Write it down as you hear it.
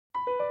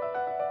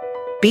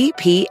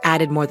BP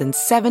added more than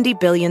 $70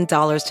 billion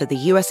to the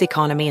U.S.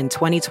 economy in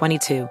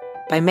 2022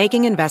 by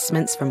making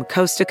investments from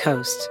coast to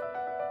coast.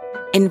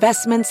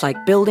 Investments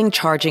like building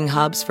charging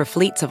hubs for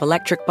fleets of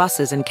electric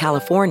buses in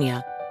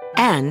California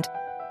and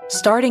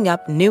starting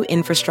up new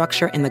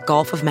infrastructure in the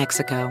Gulf of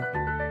Mexico.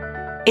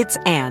 It's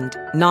and,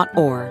 not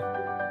or.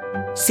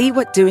 See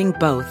what doing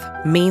both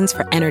means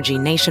for energy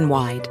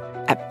nationwide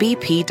at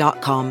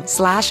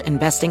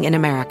bp.com/investing in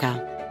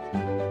America.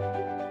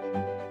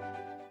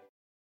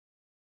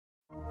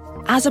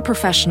 As a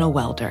professional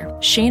welder,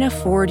 Shayna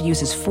Ford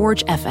uses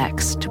Forge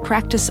FX to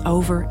practice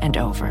over and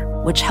over,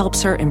 which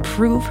helps her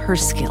improve her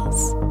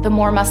skills. The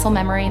more muscle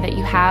memory that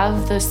you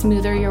have, the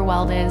smoother your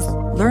weld is.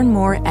 Learn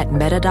more at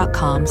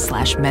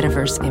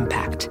meta.com/metaverse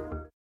impact.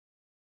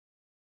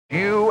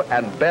 You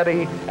and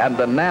Betty and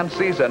the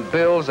Nancys and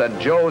Bills and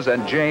Joes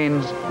and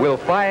Janes will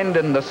find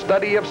in the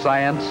study of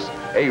science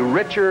a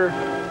richer,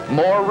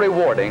 more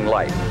rewarding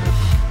life.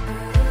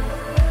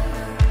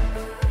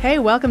 Hey,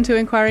 welcome to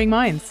Inquiring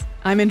Minds.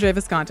 I'm Indre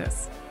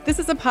Viscontis. This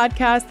is a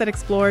podcast that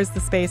explores the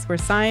space where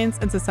science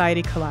and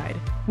society collide.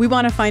 We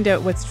want to find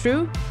out what's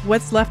true,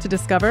 what's left to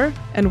discover,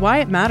 and why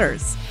it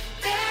matters.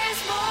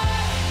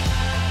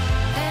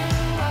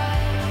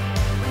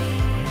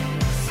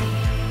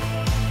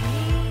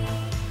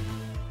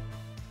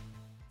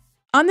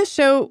 On this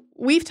show,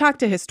 we've talked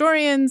to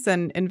historians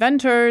and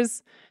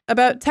inventors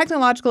about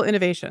technological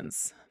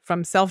innovations,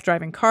 from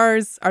self-driving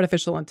cars,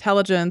 artificial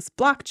intelligence,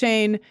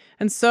 blockchain,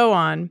 and so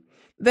on,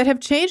 that have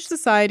changed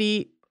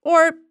society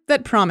or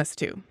that promise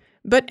to.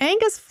 But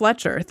Angus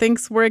Fletcher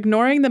thinks we're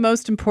ignoring the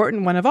most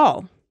important one of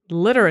all,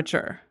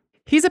 literature.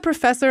 He's a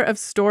professor of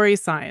story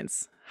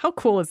science. How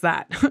cool is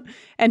that?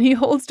 And he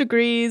holds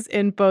degrees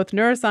in both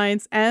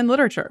neuroscience and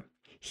literature.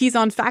 He's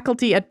on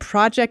faculty at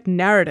Project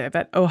Narrative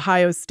at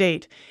Ohio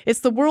State. It's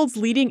the world's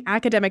leading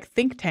academic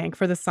think tank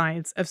for the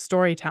science of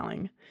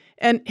storytelling.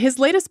 And his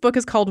latest book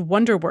is called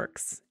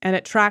Wonderworks, and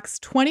it tracks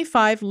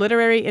 25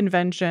 literary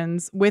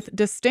inventions with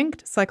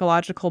distinct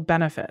psychological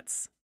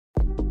benefits.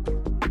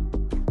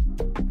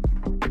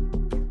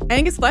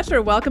 Angus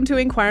Fletcher, welcome to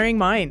Inquiring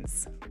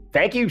Minds.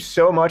 Thank you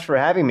so much for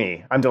having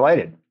me. I'm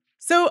delighted.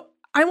 So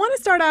I want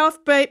to start off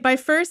by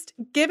first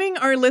giving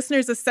our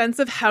listeners a sense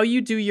of how you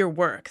do your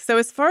work. So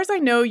as far as I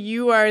know,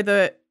 you are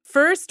the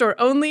first or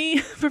only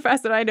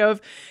professor I know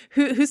of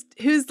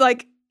whose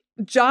like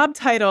job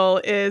title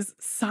is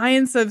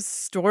Science of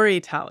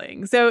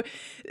Storytelling. So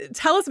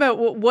tell us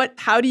about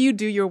how do you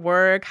do your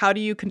work? How do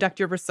you conduct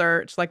your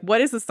research? Like, what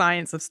is the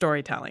science of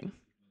storytelling?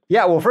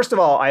 Yeah, well, first of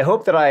all, I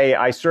hope that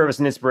I serve as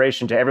an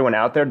inspiration to everyone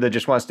out there that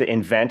just wants to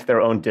invent their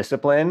own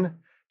discipline,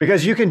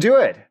 because you can do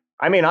it.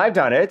 I mean, I've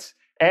done it.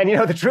 And,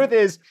 the truth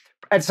is,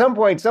 at some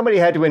point, somebody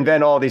had to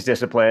invent all these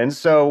disciplines.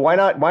 So why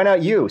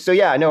not you? So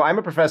yeah, no, I'm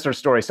a professor of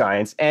story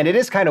science, and it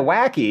is kind of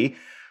wacky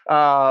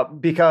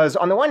because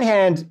on the one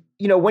hand,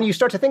 when you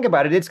start to think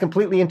about it, it's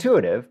completely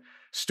intuitive.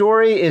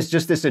 Story is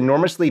just this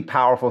enormously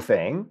powerful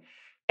thing.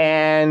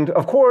 And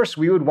of course,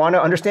 we would want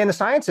to understand the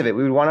science of it.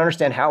 We would want to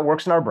understand how it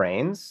works in our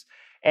brains.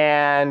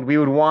 And we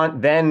would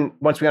want then,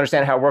 once we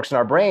understand how it works in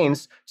our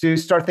brains, to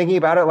start thinking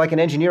about it like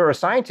an engineer or a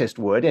scientist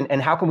would.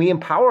 And how can we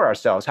empower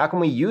ourselves? How can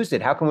we use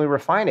it? How can we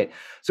refine it?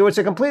 So it's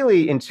a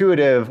completely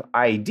intuitive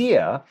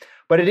idea,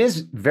 but it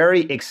is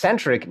very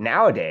eccentric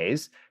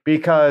nowadays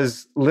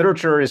because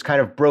literature is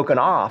kind of broken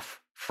off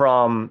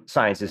from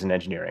sciences and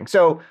engineering.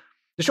 So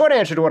the short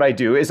answer to what I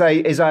do is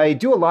I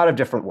do a lot of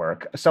different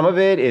work. Some of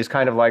it is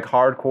kind of like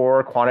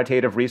hardcore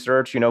quantitative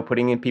research,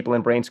 putting in people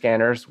in brain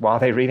scanners while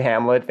they read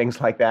Hamlet, things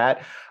like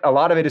that. A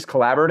lot of it is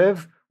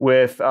collaborative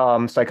with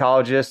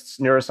psychologists,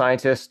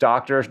 neuroscientists,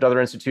 doctors, and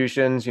other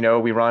institutions.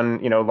 We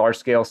run, large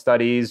scale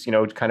studies,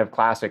 kind of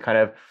classic kind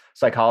of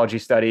psychology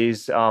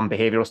studies,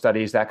 behavioral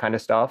studies, that kind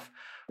of stuff.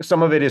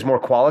 Some of it is more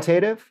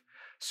qualitative.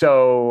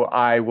 So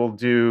I will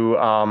do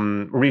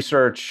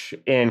research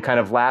in kind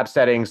of lab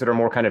settings that are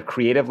more kind of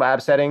creative lab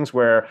settings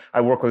where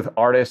I work with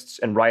artists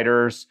and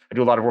writers. I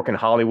do a lot of work in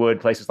Hollywood,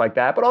 places like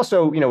that, but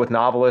also, with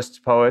novelists,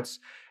 poets,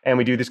 and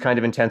we do this kind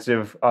of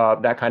intensive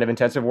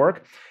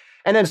work.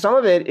 And then some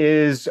of it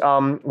is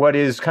what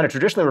is kind of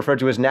traditionally referred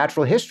to as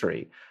natural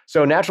history.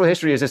 So natural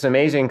history is this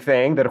amazing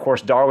thing that, of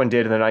course, Darwin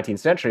did in the 19th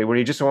century, where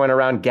he just went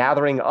around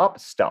gathering up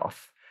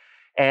stuff.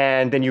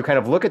 And then you kind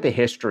of look at the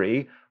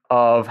history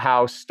of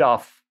how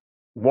stuff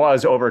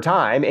was over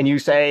time, and you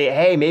say,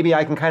 hey, maybe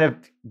I can kind of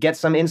get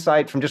some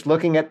insight from just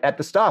looking at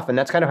the stuff. And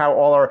that's kind of how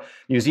all our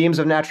museums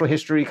of natural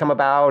history come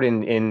about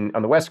on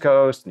the West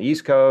Coast, and the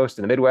East Coast,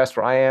 and the Midwest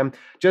where I am.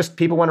 Just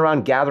people went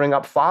around gathering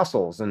up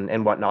fossils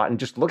and whatnot and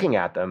just looking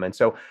at them. And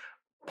so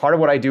part of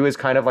what I do is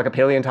kind of like a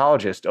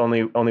paleontologist,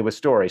 only with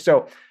story.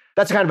 So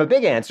that's kind of a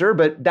big answer,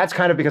 but that's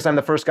kind of because I'm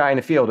the first guy in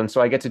the field, and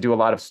so I get to do a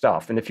lot of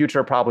stuff. In the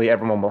future, probably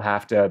everyone will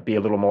have to be a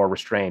little more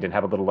restrained and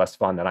have a little less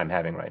fun than I'm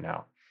having right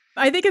now.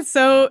 I think it's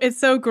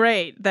so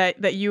great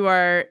that you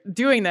are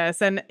doing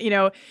this. And,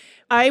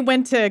 I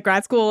went to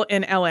grad school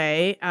in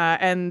LA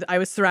and I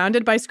was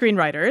surrounded by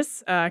screenwriters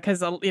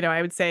because,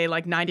 I would say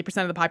like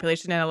 90% of the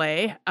population in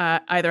LA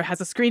either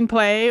has a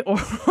screenplay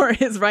or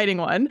is writing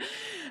one.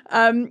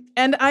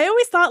 And I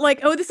always thought like,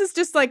 oh, this is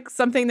just like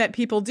something that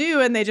people do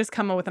and they just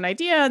come up with an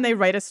idea and they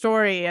write a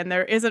story and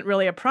there isn't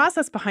really a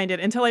process behind it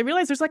until I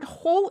realized there's like a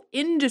whole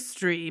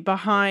industry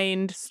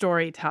behind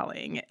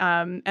storytelling.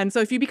 And so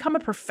if you become a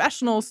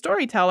professional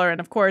storyteller, and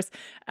of course,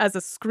 as a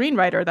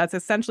screenwriter, that's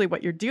essentially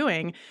what you're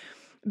doing,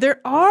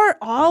 there are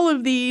all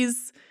of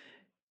these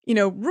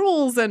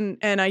rules and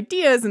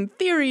ideas and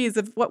theories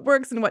of what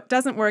works and what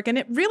doesn't work. And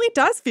it really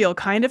does feel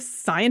kind of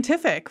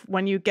scientific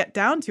when you get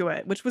down to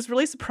it, which was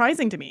really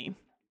surprising to me.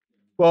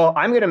 Well,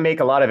 I'm going to make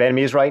a lot of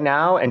enemies right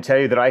now and tell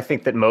you that I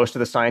think that most of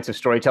the science of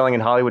storytelling in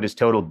Hollywood is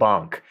total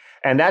bunk.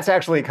 And that's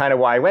actually kind of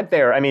why I went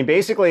there. I mean,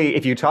 basically,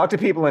 if you talk to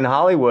people in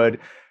Hollywood,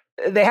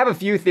 they have a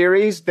few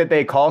theories that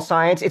they call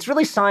science. It's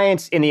really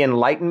science in the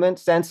Enlightenment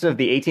sense of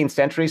the 18th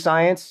century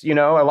science. A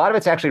lot of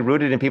it's actually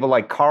rooted in people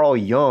like Carl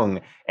Jung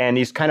and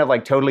these kind of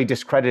like totally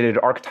discredited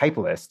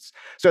archetypalists.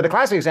 So the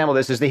classic example of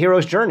this is the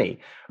hero's journey.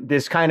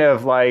 This kind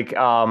of like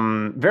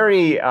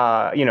very,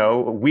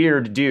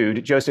 weird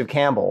dude, Joseph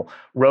Campbell,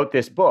 wrote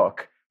this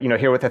book,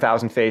 Here with a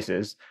Thousand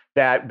Faces,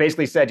 that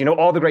basically said,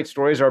 all the great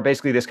stories are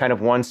basically this kind of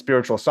one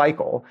spiritual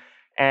cycle.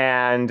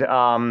 And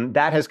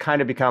that has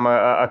kind of become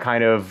a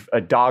kind of a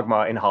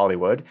dogma in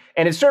Hollywood.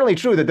 And it's certainly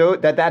true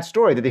that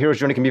story, that the hero's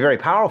journey, can be very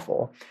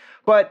powerful.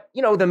 But,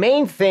 the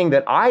main thing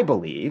that I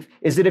believe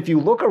is that if you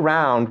look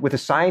around with a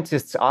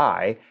scientist's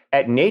eye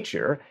at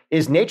nature,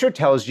 is nature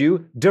tells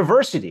you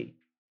diversity.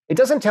 It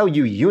doesn't tell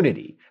you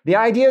unity. The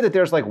idea that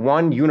there's like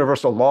one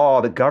universal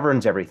law that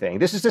governs everything.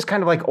 This is this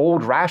kind of like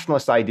old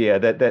rationalist idea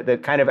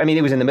that kind of,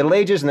 it was in the Middle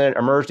Ages and then it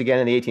emerged again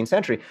in the 18th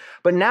century.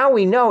 But now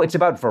we know it's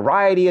about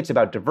variety, it's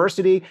about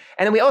diversity.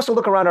 And then we also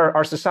look around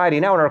our society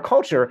now and our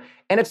culture,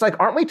 and it's like,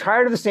 aren't we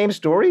tired of the same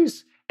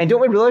stories? And don't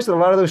we realize that a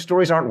lot of those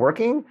stories aren't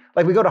working?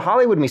 Like we go to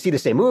Hollywood and we see the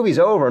same movies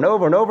over and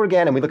over and over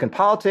again, and we look in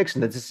politics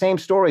and it's the same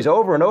stories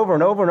over and over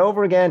and over and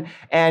over again.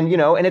 And,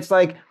 and it's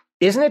like,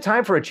 isn't it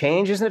time for a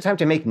change? Isn't it time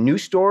to make new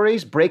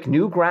stories, break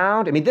new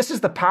ground? This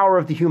is the power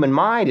of the human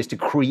mind, is to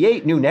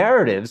create new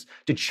narratives,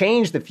 to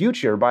change the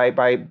future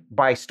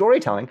by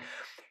storytelling.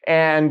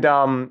 And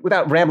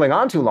without rambling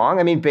on too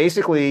long,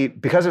 basically,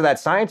 because of that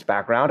science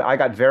background, I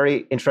got very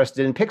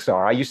interested in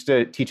Pixar. I used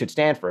to teach at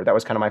Stanford. That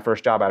was kind of my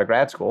first job out of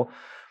grad school.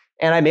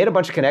 And I made a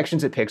bunch of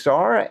connections at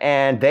Pixar,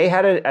 and they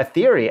had a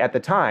theory at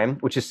the time,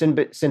 which has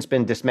since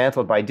been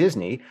dismantled by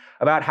Disney,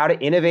 about how to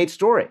innovate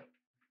story.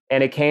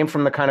 And it came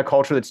from the kind of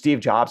culture that Steve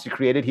Jobs had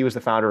created. He was the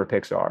founder of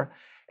Pixar.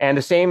 And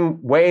the same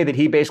way that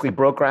he basically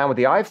broke ground with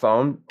the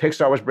iPhone,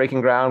 Pixar was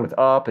breaking ground with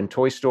Up and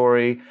Toy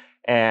Story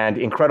and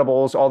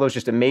Incredibles, all those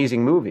just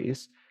amazing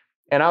movies.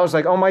 And I was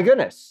like, oh my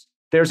goodness,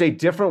 there's a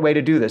different way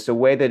to do this, a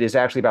way that is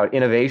actually about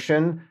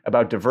innovation,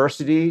 about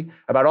diversity,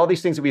 about all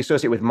these things that we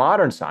associate with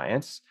modern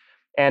science.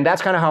 And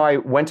that's kind of how I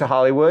went to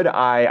Hollywood.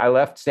 I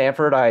left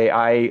Stanford.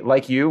 I,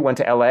 like you, went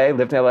to LA,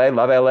 lived in LA,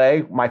 love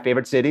LA, my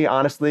favorite city,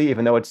 honestly,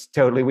 even though it's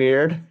totally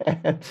weird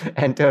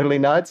and totally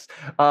nuts,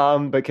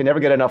 but can never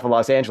get enough of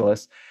Los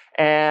Angeles.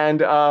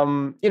 And,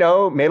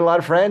 made a lot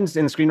of friends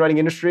in the screenwriting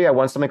industry. I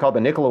won something called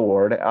the Nickel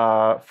Award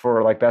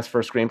for like best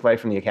first screenplay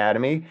from the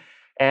Academy,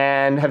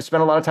 and have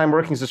spent a lot of time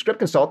working as a script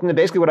consultant. And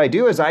basically what I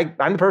do is I'm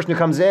the person who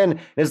comes in and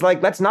is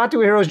like, let's not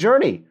do a hero's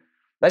journey.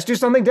 Let's do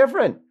something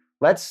different.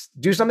 Let's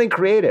do something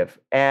creative.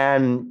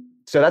 And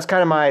so that's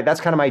kind of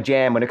my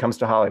jam when it comes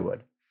to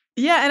Hollywood.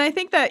 Yeah. And I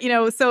think that,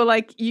 so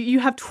like you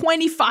have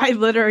 25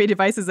 literary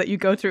devices that you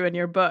go through in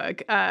your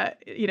book,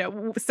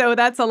 so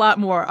that's a lot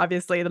more,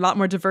 obviously, a lot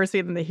more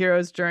diversity than the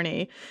hero's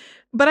journey.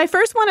 But I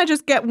first want to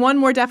just get one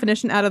more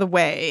definition out of the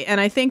way. And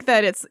I think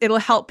that it'll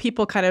help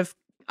people kind of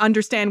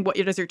understand what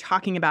it is you're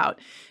talking about.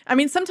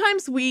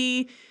 Sometimes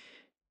we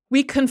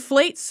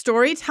conflate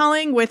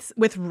storytelling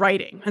with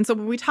writing. And so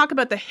when we talk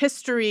about the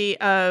history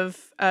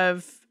of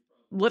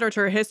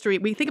literature history,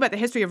 we think about the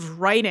history of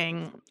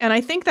writing. And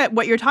I think that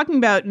what you're talking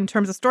about in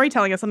terms of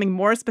storytelling is something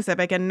more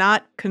specific and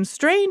not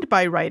constrained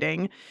by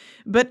writing,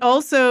 but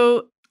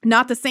also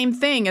not the same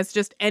thing as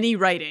just any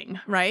writing,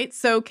 right?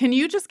 So can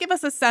you just give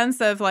us a sense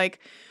of like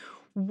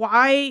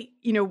why,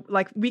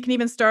 we can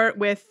even start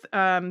with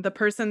the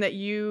person that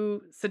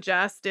you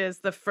suggest is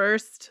the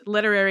first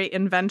literary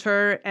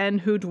inventor,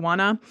 Enhedu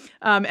Dwana,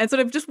 and sort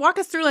of just walk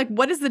us through, like,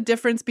 what is the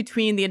difference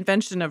between the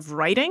invention of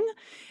writing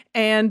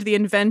and the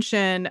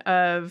invention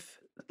of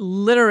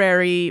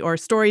literary or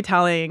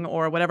storytelling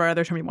or whatever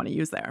other term you want to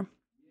use there?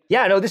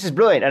 Yeah, no, this is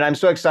brilliant. And I'm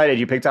so excited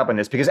you picked up on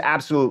this because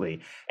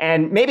absolutely.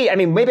 And maybe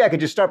I could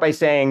just start by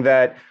saying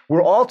that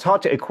we're all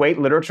taught to equate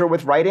literature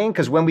with writing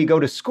because when we go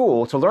to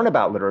school to learn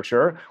about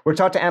literature, we're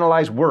taught to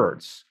analyze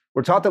words.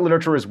 We're taught that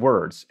literature is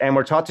words, and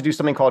we're taught to do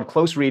something called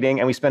close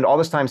reading. And we spend all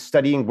this time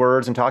studying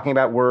words and talking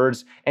about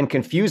words and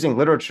confusing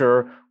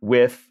literature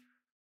with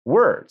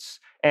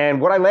words.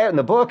 And what I lay out in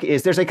the book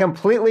is there's a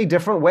completely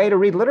different way to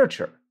read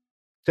literature.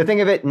 To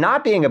think of it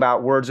not being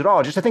about words at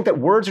all, just to think that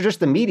words are just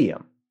the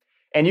medium.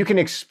 And you can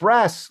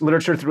express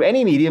literature through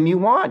any medium you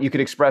want. You could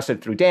express it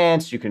through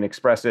dance. You can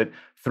express it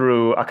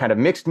through a kind of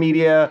mixed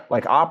media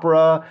like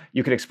opera.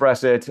 You could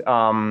express it,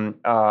 through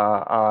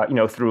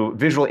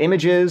visual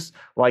images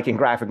like in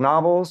graphic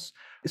novels.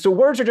 So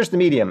words are just the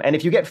medium. And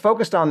if you get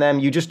focused on them,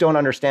 you just don't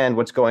understand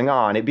what's going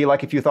on. It'd be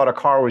like if you thought a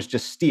car was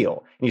just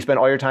steel and you spent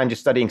all your time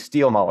just studying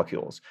steel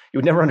molecules. You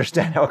would never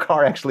understand how a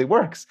car actually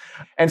works.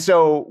 And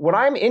so what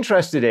I'm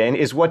interested in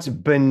is what's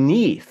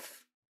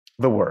beneath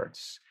the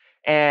words.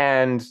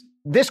 And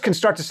this can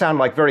start to sound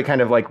like very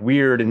kind of like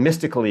weird and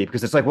mystically,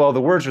 because it's like, well,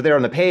 the words are there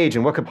on the page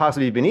and what could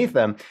possibly be beneath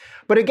them?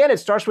 But again, it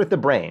starts with the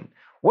brain.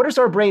 What is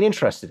our brain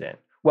interested in?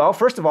 Well,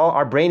 first of all,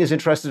 our brain is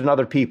interested in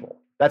other people.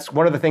 That's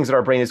one of the things that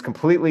our brain is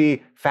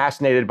completely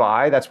fascinated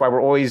by. That's why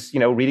we're always,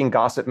 reading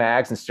gossip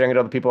mags and staring at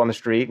other people on the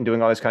street and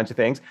doing all these kinds of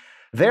things.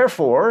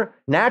 Therefore,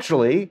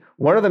 naturally,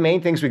 one of the main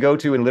things we go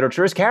to in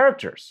literature is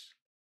characters.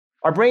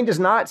 Our brain does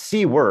not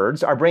see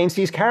words. Our brain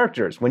sees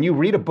characters. When you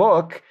read a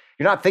book,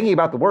 you're not thinking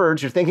about the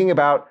words. You're thinking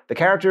about the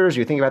characters.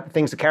 You're thinking about the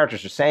things the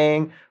characters are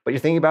saying, but you're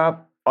thinking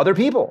about other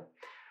people.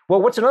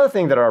 Well, what's another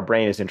thing that our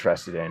brain is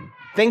interested in?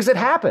 Things that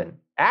happen,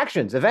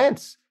 actions,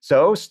 events.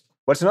 So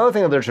what's another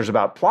thing that literature is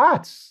about?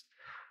 Plots.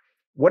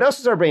 What else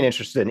is our brain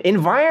interested in?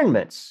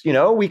 Environments.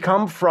 We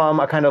come from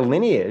a kind of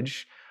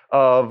lineage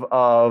of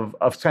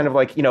kind of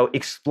like,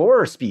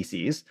 explorer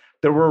species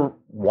that were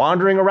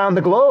wandering around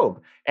the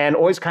globe and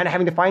always kind of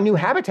having to find new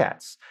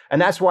habitats.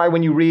 And that's why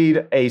when you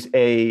read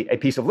a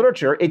piece of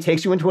literature, it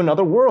takes you into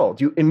another world.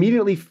 You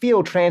immediately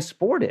feel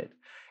transported.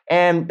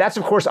 And that's,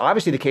 of course,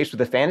 obviously the case with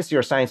a fantasy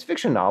or science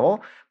fiction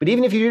novel. But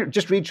even if you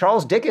just read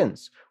Charles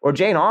Dickens or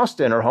Jane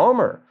Austen or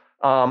Homer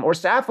or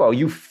Sappho,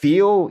 you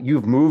feel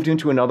you've moved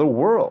into another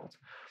world.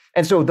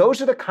 And so those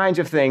are the kinds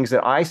of things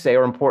that I say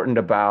are important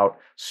about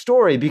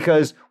story,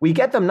 because we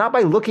get them not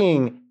by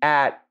looking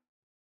at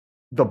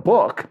the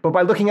book, but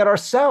by looking at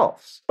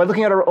ourselves, by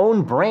looking at our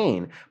own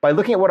brain, by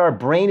looking at what our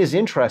brain is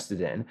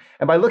interested in.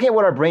 And by looking at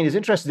what our brain is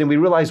interested in, we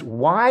realize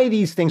why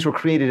these things were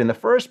created in the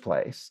first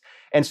place.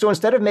 And so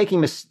instead of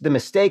making the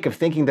mistake of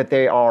thinking that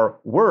they are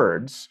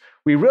words,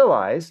 we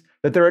realize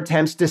that they're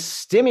attempts to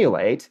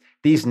stimulate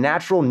these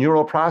natural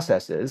neural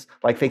processes,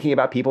 like thinking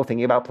about people,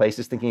 thinking about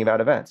places, thinking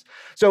about events.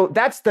 So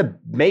that's the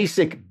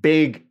basic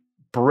big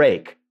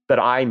break that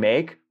I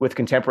make with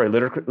contemporary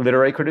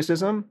literary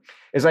criticism,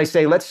 is I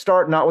say, let's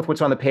start not with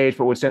what's on the page,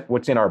 but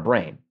what's in our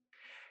brain.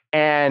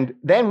 And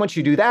then once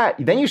you do that,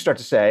 then you start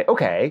to say,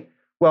 okay,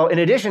 well, in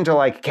addition to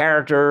like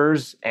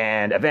characters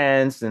and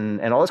events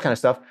and all this kind of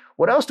stuff,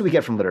 what else do we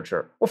get from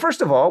literature? Well,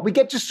 first of all, we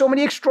get just so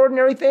many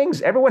extraordinary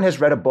things. Everyone has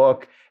read a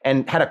book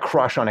and had a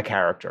crush on a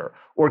character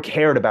or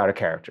cared about a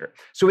character.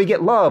 So we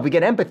get love, we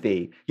get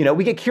empathy,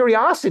 we get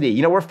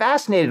curiosity, we're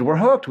fascinated, we're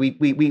hooked,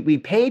 we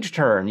page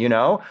turn,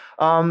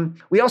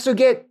 We also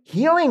get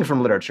healing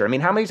from literature. I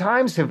mean, how many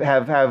times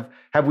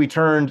have we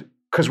turned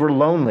because we're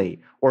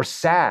lonely or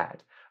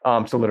sad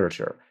to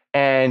literature?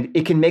 And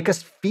it can make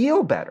us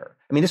feel better.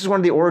 I mean, this is one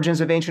of the origins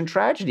of ancient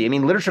tragedy. I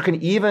mean, literature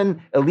can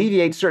even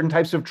alleviate certain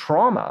types of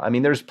trauma. I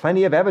mean, there's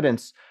plenty of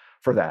evidence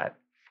for that.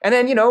 And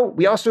then,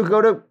 we also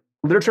go to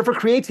literature for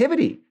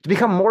creativity, to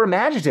become more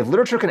imaginative.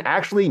 Literature can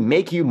actually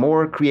make you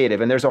more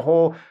creative. And there's a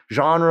whole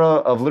genre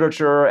of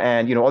literature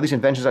and, all these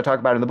inventions I talk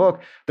about in the book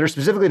that are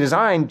specifically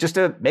designed just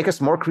to make us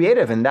more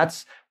creative. And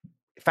that's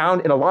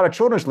found in a lot of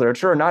children's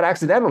literature, not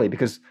accidentally,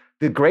 because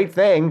the great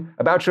thing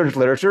about children's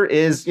literature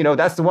is,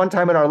 that's the one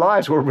time in our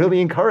lives we're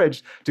really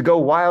encouraged to go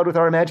wild with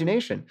our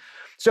imagination.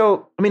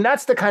 So, I mean,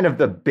 that's the kind of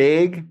the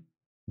big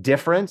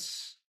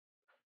difference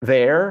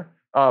there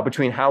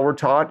between how we're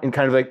taught and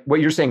kind of like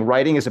what you're saying,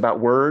 writing is about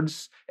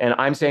words. And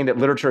I'm saying that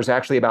literature is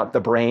actually about the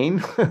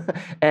brain.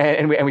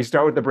 and we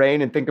start with the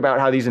brain and think about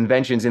how these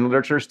inventions in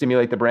literature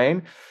stimulate the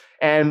brain.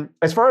 And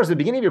as far as the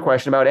beginning of your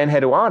question about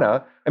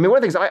Enheduanna, I mean, one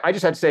of the things I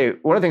just had to say,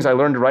 one of the things I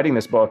learned writing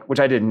this book, which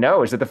I didn't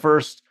know, is that the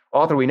first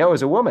author we know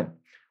is a woman,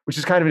 which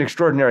is kind of an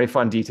extraordinary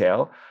fun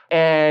detail.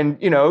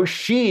 And,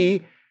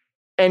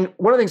 and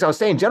one of the things I'll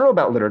say in general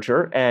about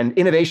literature and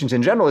innovations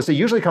in general is they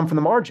usually come from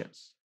the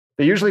margins.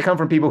 They usually come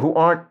from people who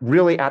aren't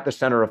really at the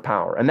center of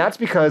power. And that's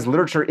because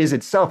literature is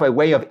itself a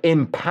way of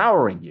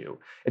empowering you.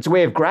 It's a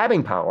way of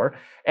grabbing power.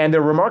 And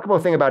the remarkable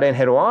thing about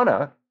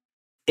Enheduanna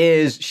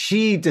is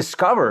she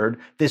discovered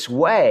this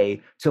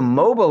way to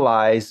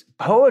mobilize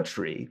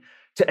poetry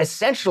to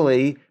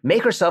essentially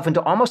make herself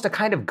into almost a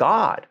kind of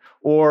god,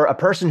 or a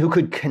person who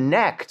could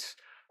connect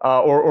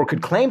or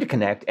could claim to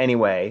connect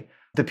anyway,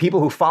 the people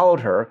who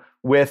followed her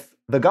with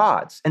the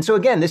gods. And so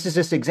again, this is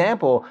this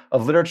example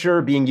of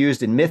literature being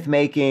used in myth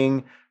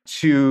making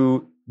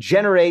to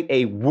generate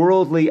a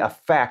worldly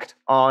effect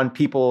on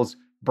people's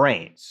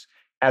brains,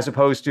 as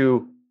opposed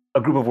to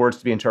a group of words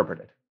to be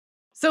interpreted.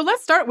 So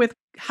let's start with,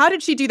 how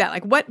did she do that?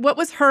 Like, what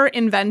was her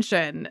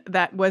invention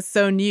that was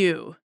so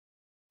new?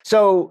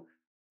 So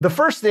the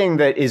first thing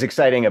that is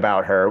exciting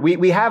about her,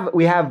 we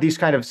have these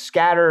kind of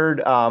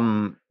scattered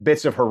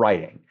bits of her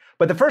writing.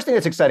 But the first thing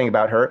that's exciting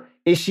about her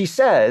is she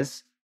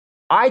says,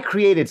 I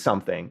created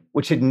something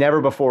which had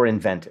never before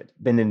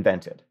been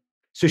invented.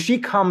 So she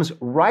comes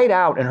right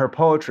out in her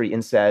poetry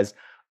and says,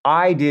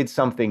 I did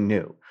something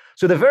new.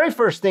 So the very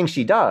first thing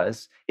she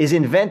does is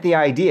invent the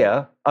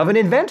idea of an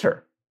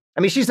inventor.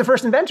 I mean, she's the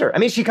first inventor. I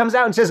mean, she comes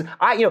out and says,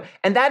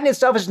 and that in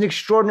itself is an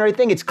extraordinary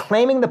thing. It's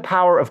claiming the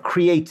power of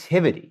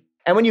creativity.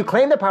 And when you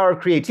claim the power of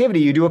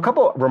creativity, you do a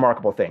couple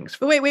remarkable things.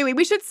 But wait.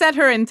 We should set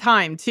her in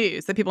time,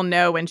 too, so people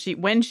know when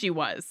she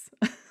was.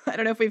 I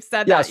don't know if we've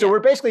said that Yeah, so yet. we're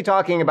basically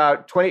talking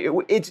about 20.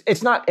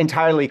 It's not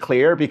entirely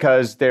clear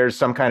because there's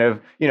some kind of,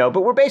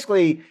 but we're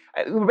basically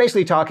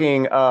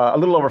talking a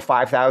little over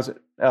 5,000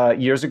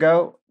 years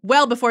ago.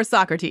 Well before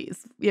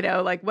Socrates,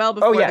 like well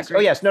before. Oh yes, the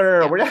Greeks.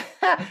 No.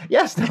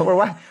 Yeah. We're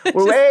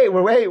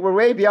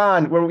way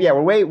beyond. We're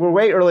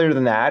way earlier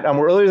than that.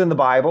 We're earlier than the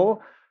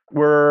Bible.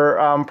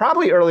 We're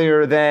probably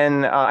earlier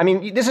than.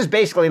 This is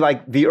basically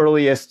like the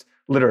earliest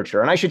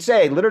literature, and I should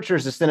say, literature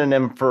is a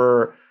synonym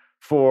for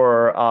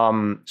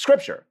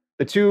scripture.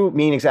 The two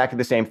mean exactly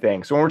the same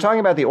thing. So when we're talking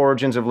about the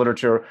origins of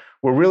literature,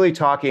 we're really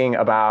talking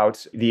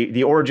about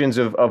the origins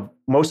of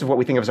most of what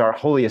we think of as our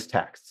holiest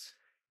texts.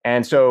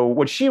 And so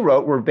what she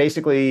wrote were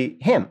basically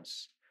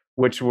hymns,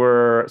 which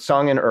were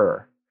sung in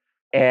Ur,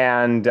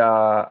 and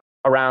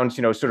around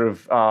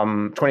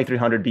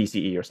 2300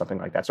 BCE or something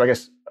like that. So I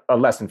guess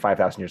less than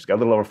 5,000 years ago, a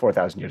little over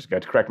 4,000 years ago,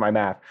 to correct my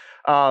math.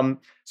 What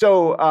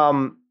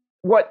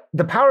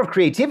the power of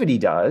creativity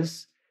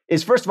does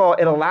is, first of all,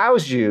 it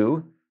allows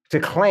you to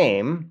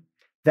claim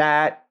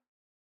that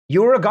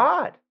you're a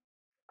god.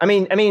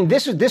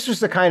 This was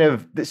the kind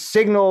of the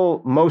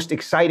signal most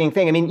exciting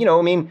thing.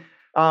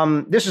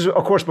 This is,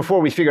 of course, before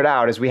we figured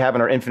out, as we have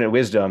in our infinite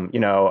wisdom,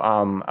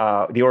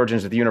 the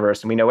origins of the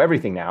universe, and we know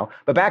everything now.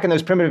 But back in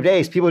those primitive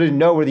days, people didn't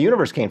know where the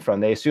universe came from.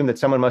 They assumed that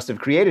someone must have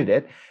created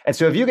it. And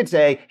so if you could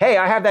say, hey,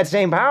 I have that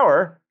same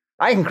power,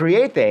 I can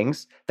create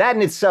things, that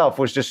in itself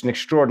was just an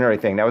extraordinary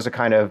thing. That was a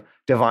kind of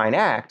divine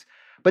act.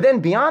 But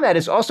then beyond that,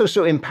 it's also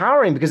so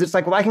empowering because it's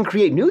like, well, I can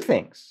create new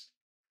things.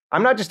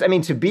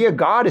 To be a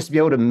god is to be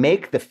able to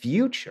make the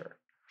future.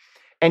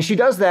 And she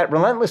does that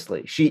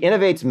relentlessly. She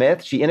innovates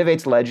myth, she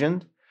innovates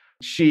legend.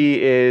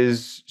 She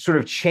is sort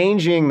of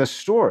changing the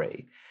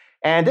story.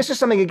 And this is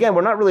something, again,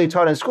 we're not really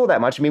taught in school that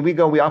much. We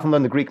often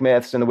learn the Greek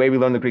myths, and the way we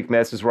learn the Greek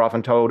myths is we're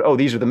often told, oh,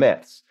 these are the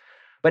myths.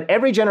 But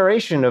every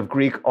generation of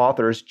Greek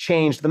authors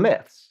changed the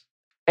myths.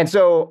 And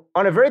so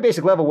on a very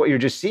basic level, what you're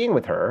just seeing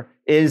with her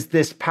is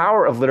this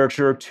power of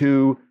literature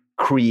to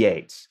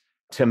create,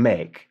 to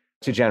make,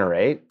 to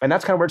generate. And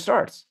that's kind of where it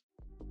starts.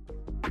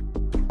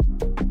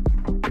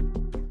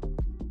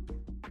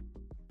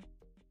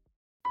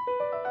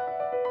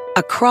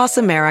 Across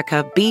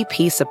America,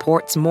 BP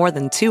supports more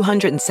than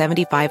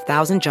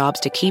 275,000 jobs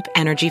to keep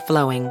energy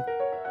flowing.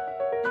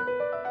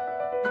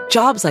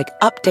 Jobs like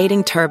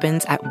updating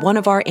turbines at one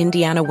of our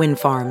Indiana wind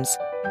farms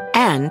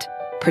and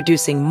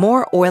producing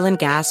more oil and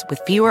gas with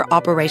fewer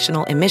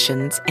operational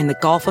emissions in the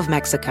Gulf of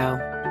Mexico.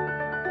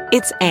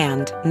 It's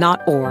and,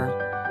 not or.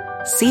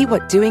 See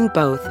what doing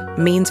both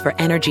means for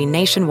energy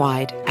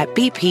nationwide at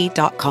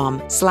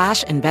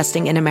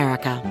bp.com/investing in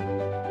America.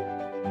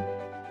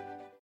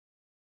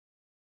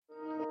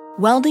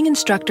 Welding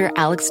instructor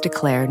Alex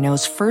DeClaire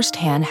knows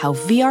firsthand how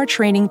VR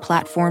training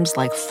platforms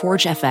like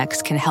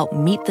ForgeFX can help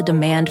meet the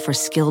demand for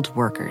skilled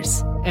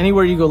workers.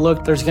 Anywhere you go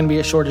look, there's going to be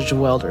a shortage of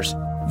welders.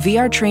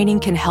 VR training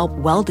can help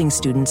welding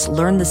students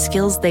learn the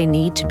skills they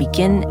need to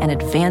begin and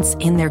advance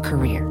in their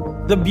career.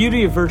 The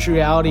beauty of virtual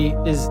reality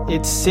is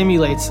it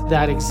simulates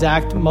that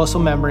exact muscle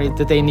memory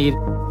that they need.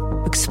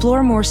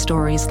 Explore more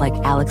stories like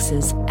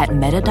Alex's at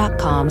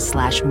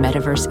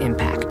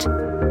meta.com/metaverseimpact.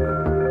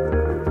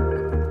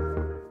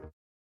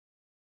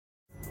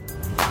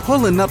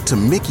 Pulling up to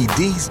Mickey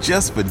D's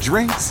just for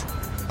drinks?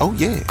 Oh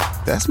yeah,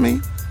 that's me.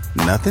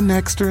 Nothing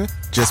extra,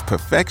 just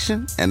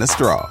perfection and a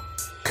straw.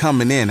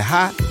 Coming in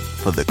hot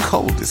for the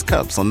coldest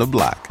cups on the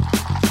block.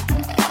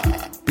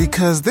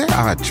 Because there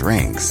are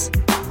drinks.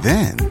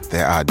 Then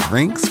there are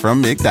drinks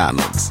from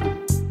McDonald's.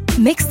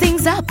 Mix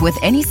things up with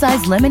any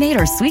size lemonade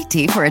or sweet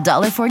tea for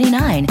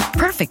 $1.49.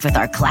 Perfect with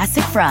our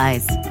classic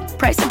fries.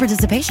 Price and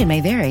participation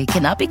may vary.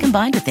 Cannot be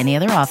combined with any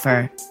other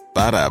offer.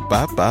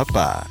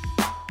 Ba-da-ba-ba-ba.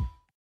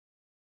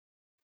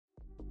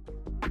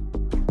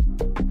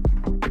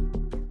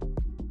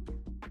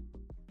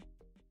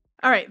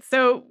 All right,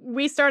 so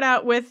we start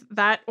out with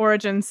that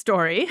origin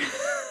story.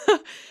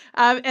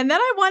 And then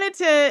I wanted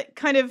to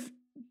kind of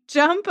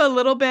jump a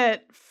little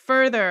bit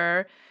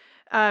further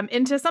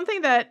into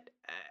something that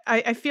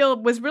I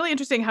feel was really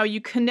interesting, how you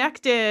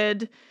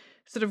connected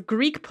sort of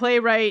Greek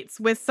playwrights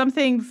with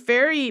something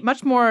very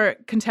much more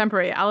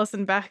contemporary,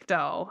 Alison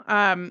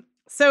Bechdel.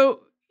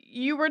 So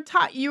you were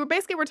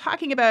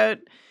talking about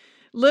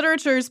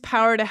literature's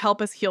power to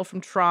help us heal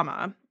from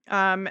trauma.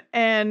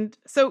 And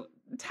so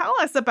tell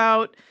us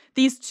about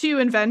these two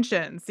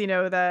inventions,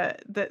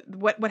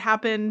 what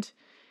happened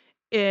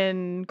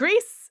in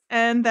Greece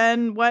and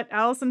then what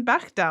Alison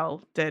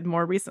Bechdel did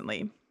more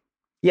recently.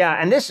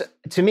 Yeah, and this,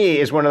 to me,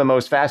 is one of the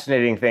most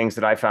fascinating things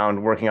that I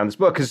found working on this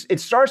book, because it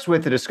starts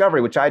with the discovery,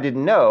 which I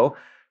didn't know,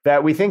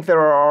 that we think there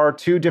are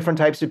two different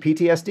types of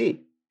PTSD.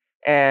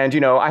 And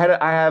I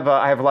have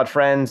a lot of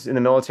friends in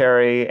the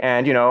military,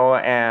 and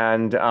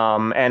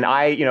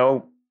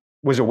I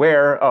was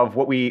aware of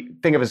what we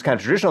think of as kind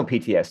of traditional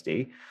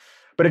PTSD.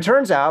 But it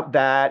turns out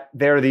that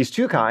there are these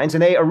two kinds,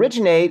 and they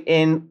originate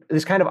in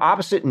this kind of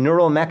opposite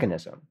neural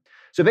mechanism.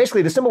 So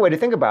basically, the simple way to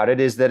think about it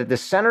is that at the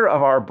center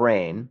of our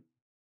brain,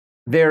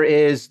 there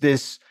is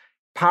this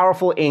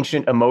powerful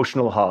ancient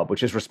emotional hub,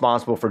 which is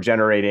responsible for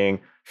generating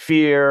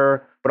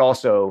fear, but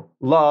also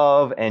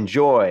love and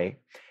joy.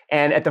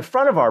 And at the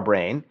front of our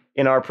brain,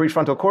 in our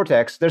prefrontal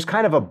cortex, there's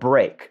kind of a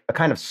brake, a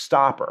kind of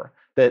stopper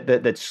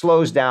that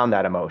slows down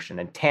that emotion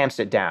and tamps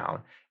it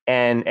down.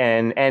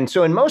 And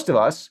so in most of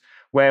us,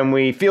 when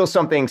we feel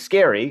something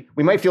scary,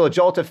 we might feel a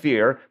jolt of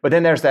fear, but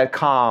then there's that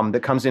calm that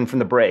comes in from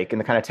the brake and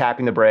the kind of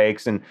tapping the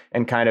brakes and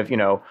kind of,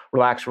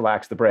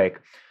 relax the brake.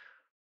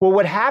 Well,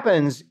 what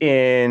happens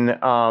in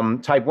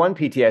type 1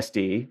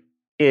 PTSD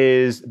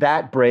is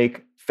that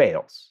brake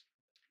fails.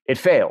 It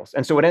fails.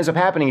 And so what ends up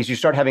happening is you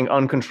start having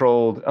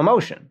uncontrolled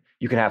emotion.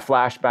 You can have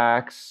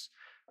flashbacks.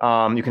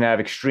 You can have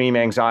extreme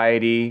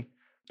anxiety.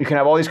 You can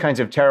have all these kinds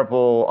of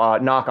terrible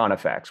knock-on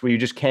effects where you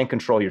just can't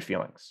control your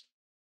feelings.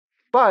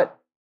 But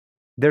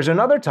there's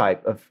another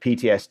type of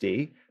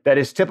PTSD that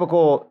is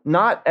typical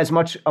not as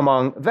much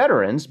among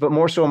veterans, but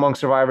more so among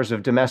survivors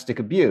of domestic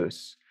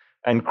abuse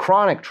and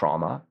chronic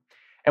trauma.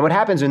 And what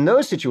happens in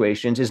those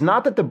situations is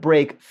not that the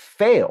brake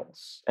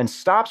fails and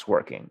stops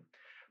working,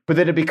 but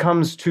that it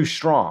becomes too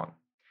strong.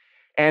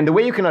 And the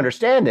way you can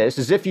understand this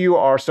is if you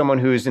are someone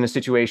who's in a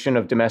situation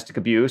of domestic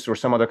abuse or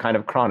some other kind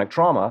of chronic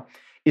trauma,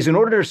 is in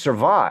order to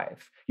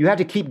survive, you have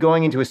to keep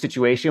going into a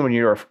situation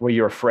where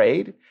you're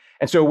afraid.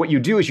 And so what you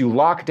do is you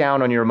lock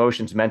down on your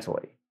emotions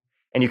mentally.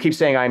 And you keep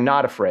saying, I'm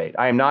not afraid.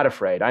 I am not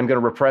afraid. I'm going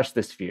to repress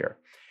this fear.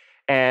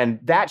 And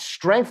that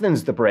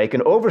strengthens the brake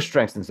and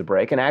overstrengthens the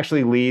brake and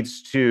actually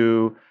leads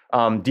to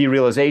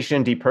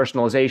derealization,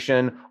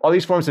 depersonalization, all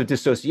these forms of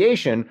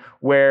dissociation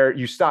where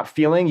you stop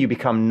feeling, you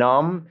become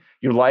numb,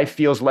 your life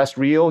feels less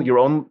real, your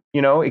own,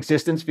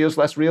 existence feels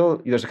less real.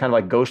 There's a kind of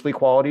like ghostly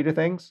quality to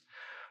things.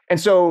 And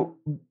so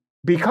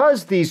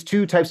because these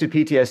two types of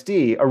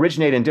PTSD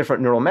originate in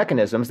different neural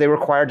mechanisms, they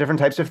require different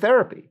types of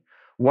therapy.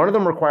 One of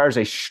them requires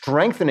a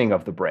strengthening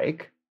of the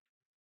brake,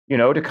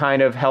 to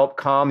kind of help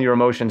calm your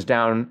emotions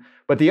down.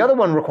 But the other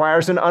one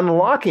requires an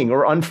unlocking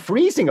or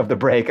unfreezing of the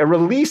brake, a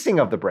releasing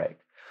of the brake.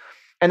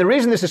 And the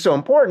reason this is so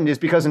important is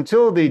because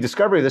until the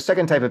discovery of the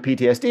second type of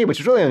PTSD, which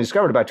was really only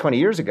discovered about 20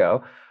 years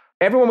ago,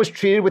 everyone was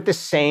treated with the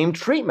same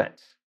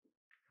treatment,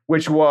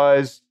 which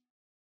was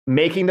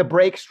making the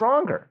brake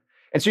stronger.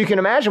 And so you can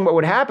imagine what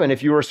would happen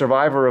if you were a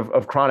survivor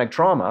of chronic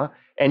trauma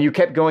and you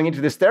kept going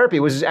into this therapy.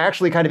 It was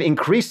actually kind of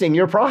increasing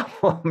your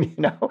problem,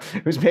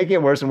 It was making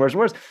it worse and worse and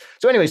worse.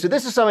 So anyway, so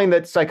this is something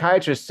that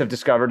psychiatrists have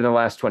discovered in the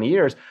last 20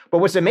 years. But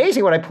what's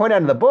amazing, what I point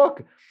out in the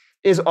book,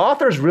 is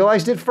authors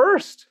realized it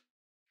first.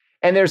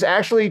 And there's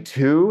actually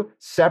two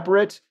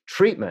separate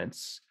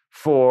treatments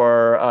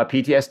for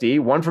PTSD,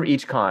 one for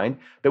each kind,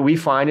 that we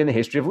find in the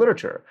history of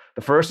literature.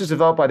 The first is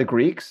developed by the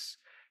Greeks,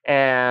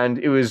 and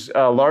it was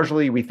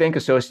largely, we think,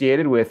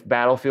 associated with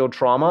battlefield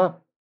trauma.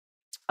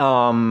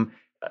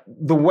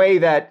 The way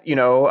that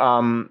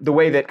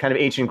kind of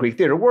ancient Greek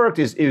theater worked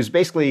is it was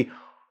basically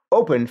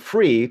open,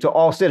 free to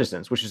all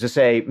citizens, which is to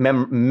say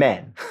men,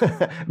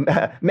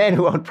 men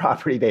who own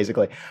property,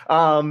 basically.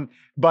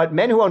 But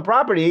men who own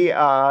property,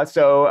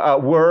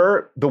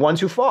 were the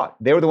ones who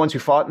fought. They were the ones who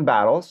fought in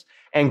battles.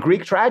 And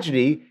Greek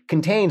tragedy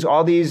contains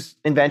all these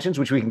inventions,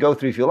 which we can go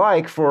through if you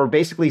like, for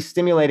basically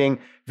stimulating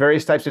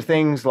various types of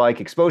things like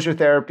exposure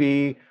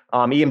therapy,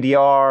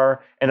 EMDR,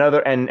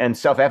 and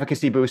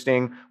self-efficacy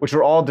boosting, which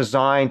are all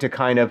designed to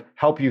kind of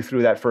help you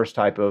through that first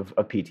type of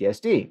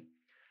PTSD.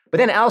 But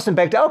then Alison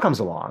Bechdel comes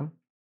along,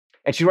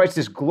 and she writes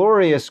this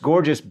glorious,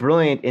 gorgeous,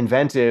 brilliant,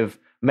 inventive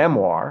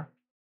memoir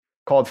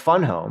called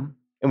Fun Home,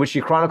 in which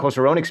she chronicles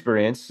her own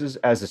experiences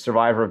as a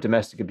survivor of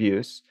domestic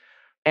abuse.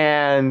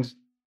 And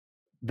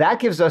that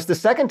gives us the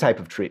second type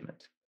of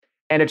treatment.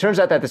 And it turns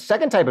out that the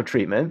second type of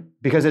treatment,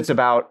 because it's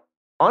about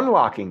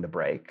unlocking the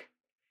brake,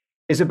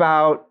 is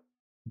about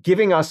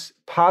giving us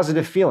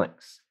positive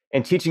feelings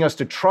and teaching us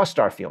to trust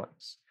our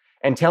feelings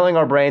and telling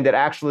our brain that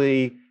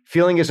actually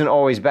feeling isn't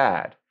always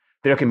bad.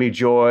 There can be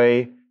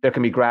joy, there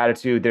can be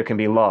gratitude, there can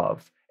be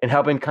love, and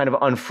helping kind of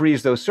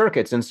unfreeze those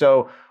circuits. And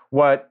so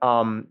what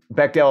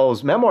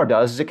Bechdel's memoir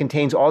does is it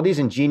contains all these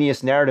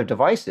ingenious narrative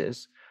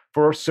devices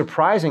for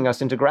surprising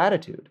us into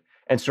gratitude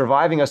and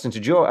surprising us into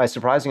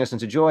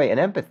joy and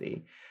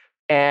empathy.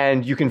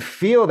 And you can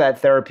feel that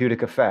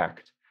therapeutic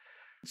effect.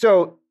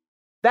 So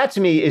that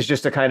to me is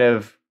just the kind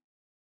of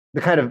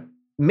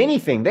mini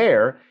thing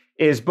there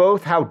is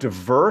both how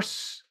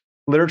diverse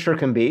literature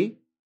can be,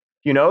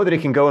 that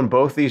it can go in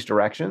both these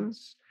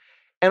directions,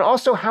 and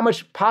also how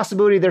much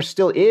possibility there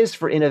still is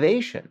for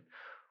innovation.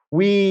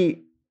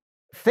 We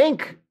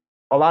think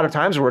a lot of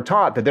times we're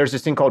taught that there's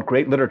this thing called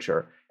great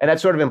literature, and that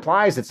sort of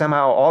implies that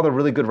somehow all the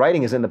really good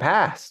writing is in the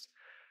past.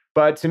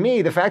 But to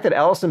me, the fact that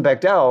Alison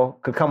Bechdel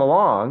could come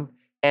along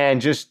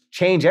and just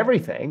change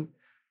everything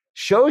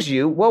shows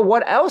you, well,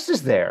 what else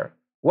is there?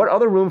 What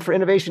other room for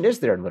innovation is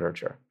there in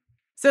literature?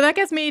 So that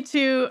gets me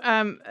to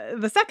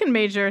the second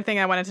major thing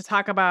I wanted to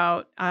talk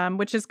about,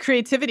 which is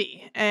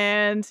creativity.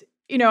 And,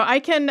 I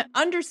can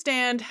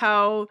understand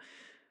how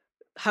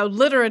how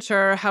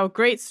literature, how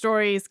great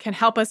stories can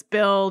help us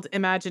build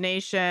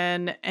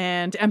imagination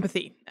and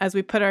empathy as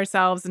we put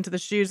ourselves into the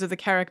shoes of the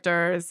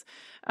characters,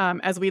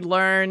 as we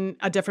learn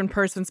a different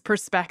person's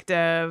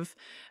perspective,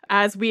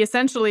 as we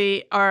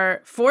essentially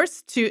are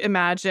forced to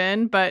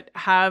imagine, but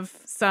have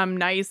some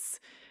nice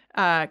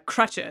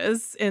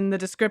crutches in the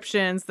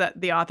descriptions that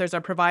the authors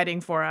are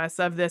providing for us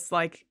of this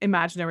like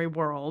imaginary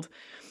world.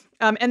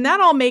 And that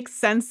all makes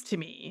sense to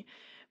me.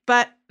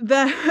 But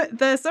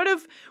the sort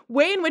of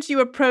way in which you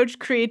approach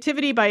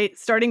creativity by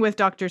starting with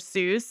Dr.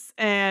 Seuss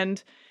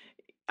and,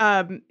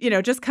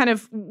 just kind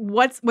of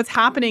what's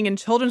happening in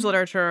children's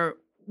literature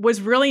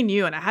was really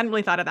new. And I hadn't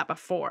really thought of that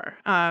before.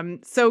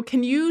 So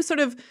can you sort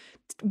of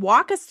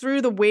walk us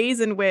through the ways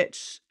in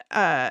which,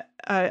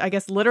 I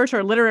guess,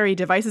 literature, literary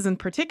devices in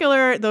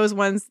particular, those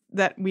ones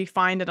that we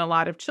find in a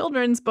lot of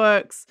children's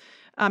books,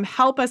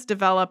 help us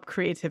develop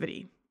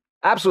creativity?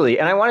 Absolutely.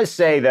 And I want to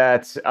say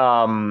that,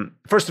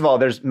 first of all,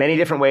 there's many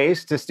different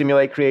ways to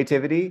stimulate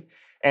creativity.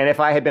 And if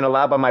I had been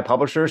allowed by my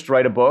publishers to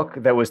write a book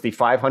that was the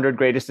 500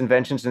 greatest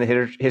inventions in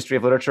the history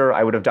of literature,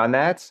 I would have done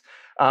that.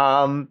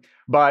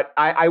 But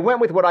I went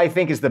with what I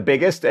think is the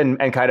biggest and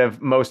kind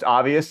of most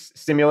obvious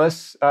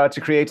stimulus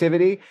to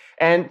creativity.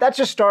 And that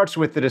just starts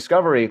with the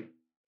discovery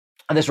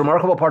of this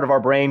remarkable part of our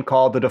brain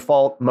called the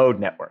default mode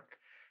network.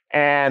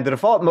 And the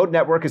default mode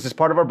network is this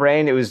part of our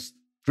brain. It was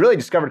really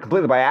discovered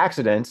completely by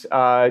accident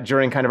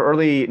during kind of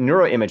early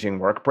neuroimaging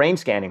work, brain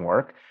scanning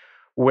work,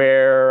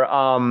 where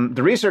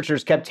the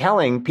researchers kept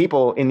telling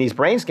people in these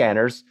brain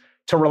scanners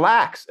to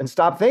relax and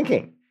stop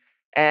thinking.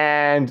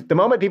 And the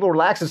moment people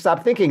relaxed and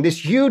stopped thinking,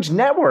 this huge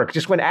network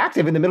just went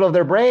active in the middle of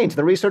their brains.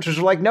 The researchers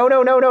were like, no,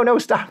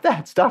 stop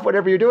that. Stop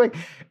whatever you're doing.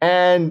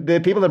 And the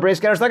people in the brain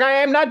scanners were like, I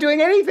am not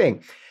doing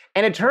anything.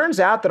 And it turns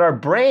out that our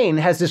brain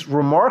has this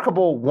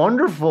remarkable,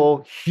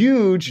 wonderful,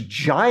 huge,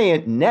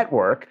 giant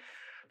network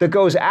that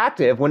goes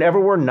active whenever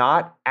we're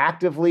not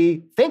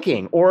actively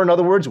thinking, or in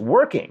other words,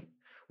 working.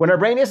 When our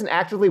brain isn't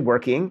actively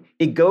working,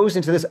 it goes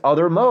into this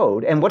other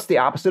mode. And what's the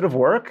opposite of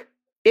work?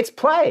 It's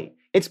play.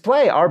 It's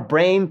play. Our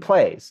brain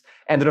plays.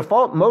 And the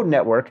default mode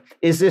network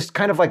is this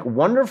kind of like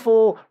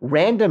wonderful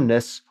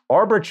randomness,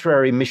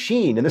 arbitrary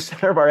machine in the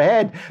center of our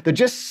head that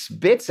just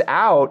spits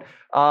out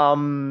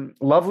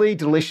lovely,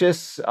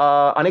 delicious,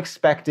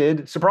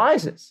 unexpected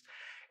surprises.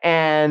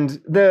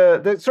 And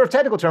the sort of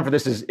technical term for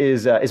this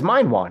is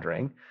mind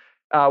wandering,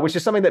 which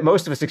is something that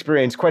most of us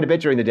experience quite a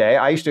bit during the day.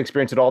 I used to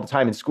experience it all the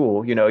time in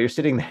school. You know, you're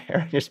sitting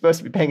there, you're supposed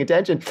to be paying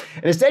attention,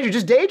 and instead you're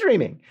just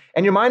daydreaming,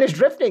 and your mind is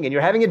drifting, and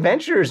you're having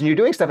adventures, and you're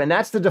doing stuff, and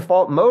that's the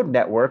default mode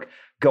network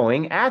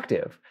going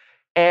active.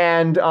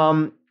 And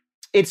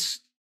its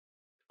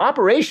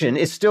operation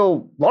is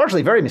still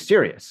largely very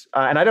mysterious,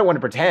 and I don't want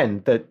to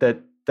pretend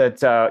that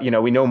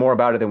we know more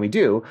about it than we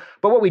do.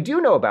 But what we do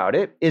know about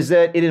it is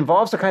that it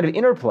involves a kind of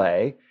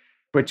interplay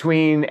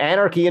between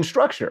anarchy and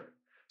structure.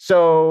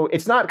 So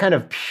it's not kind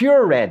of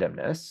pure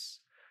randomness.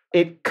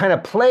 It kind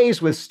of plays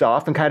with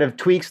stuff and kind of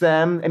tweaks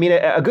them. I mean,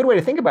 a good way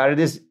to think about it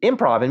is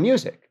improv in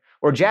music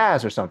or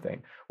jazz or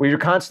something, where you're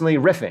constantly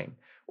riffing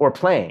or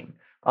playing.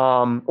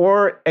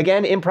 Or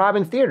again, improv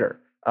in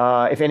theater.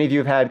 If any of you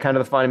have had kind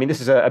of the fun, I mean,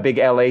 this is a big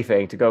LA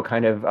thing to go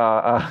kind of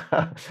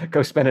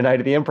go spend a night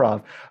at the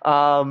Improv.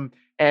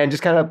 And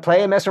just kind of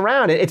play and mess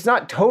around. It's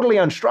not totally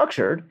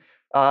unstructured.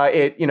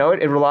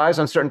 It relies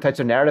on certain types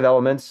of narrative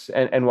elements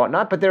and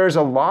whatnot, but there is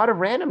a lot of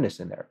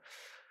randomness in there.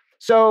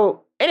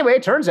 So anyway,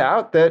 it turns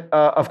out that,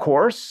 of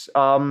course,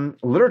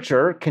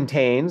 literature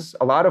contains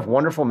a lot of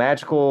wonderful,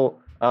 magical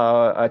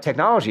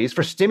technologies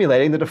for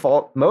stimulating the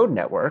default mode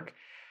network.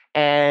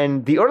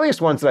 And the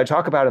earliest ones that I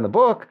talk about in the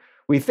book,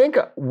 we think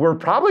were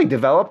probably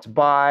developed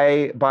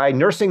by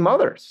nursing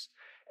mothers.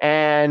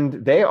 And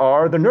they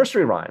are the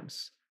nursery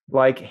rhymes,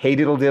 like Hey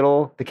Diddle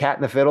Diddle, The Cat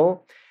and the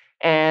Fiddle.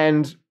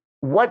 And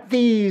what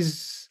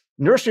these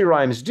nursery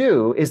rhymes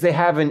do is they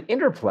have an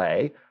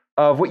interplay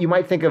of what you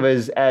might think of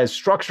as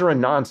structure and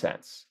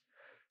nonsense.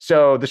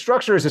 So the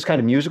structure is this kind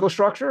of musical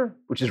structure,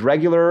 which is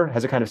regular,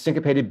 has a kind of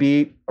syncopated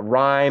beat, a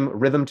rhyme,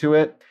 rhythm to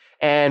it.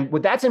 And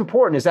what that's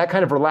important is that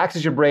kind of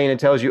relaxes your brain and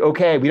tells you,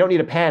 okay, we don't need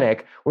to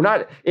panic. We're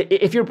not,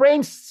 if your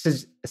brain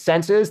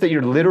senses that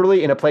you're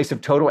literally in a place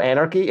of total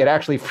anarchy, it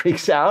actually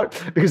freaks out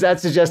because that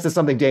suggests that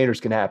something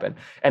dangerous can happen.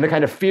 And the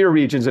kind of fear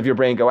regions of your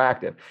brain go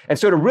active. And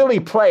so to really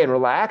play and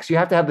relax, you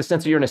have to have the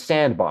sense that you're in a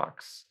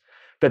sandbox,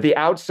 that the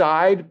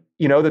outside,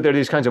 that there are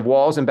these kinds of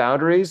walls and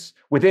boundaries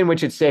within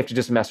which it's safe to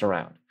just mess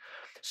around.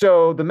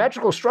 So the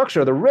metrical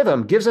structure, the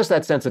rhythm, gives us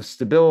that sense of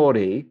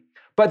stability,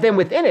 but then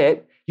within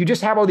it, you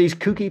just have all these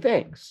kooky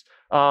things.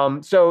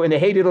 So in the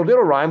Hey Diddle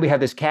Diddle rhyme, we have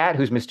this cat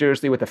who's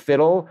mysteriously with a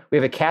fiddle. We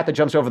have a cat that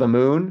jumps over the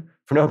moon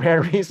for no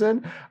apparent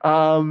reason.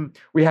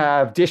 We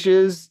have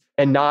dishes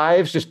and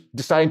knives just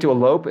deciding to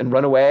elope and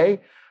run away.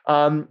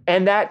 And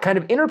that kind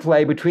of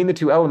interplay between the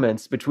two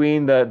elements,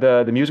 between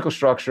the musical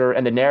structure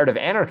and the narrative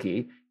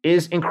anarchy,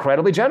 is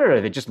incredibly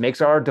generative. It just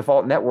makes our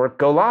default network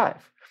go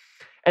live.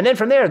 And then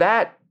from there,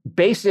 that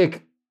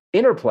basic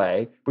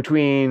interplay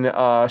between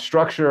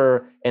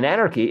structure and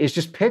anarchy is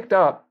just picked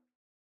up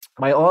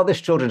by all this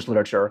children's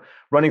literature,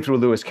 running through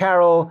Lewis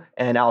Carroll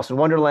and Alice in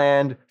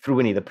Wonderland, through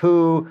Winnie the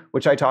Pooh,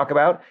 which I talk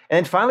about, and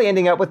then finally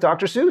ending up with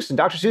Dr. Seuss. And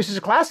Dr. Seuss is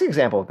a classic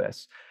example of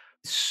this.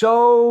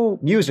 So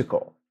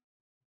musical,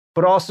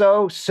 but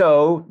also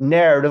so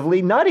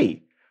narratively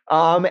nutty.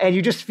 And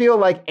you just feel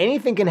like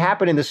anything can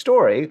happen in the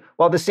story,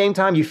 while at the same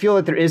time you feel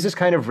that there is this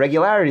kind of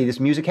regularity, this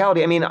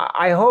musicality. I mean,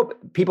 I hope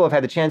people have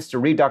had the chance to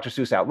read Dr.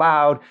 Seuss out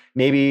loud,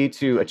 maybe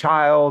to a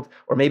child,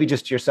 or maybe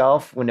just to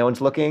yourself when no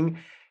one's looking.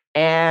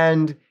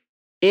 And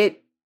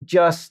it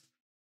just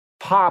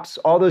pops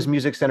all those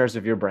music centers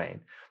of your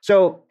brain.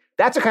 So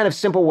that's a kind of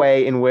simple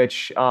way in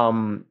which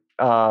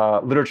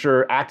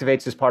literature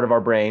activates this part of our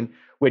brain,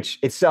 which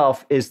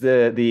itself is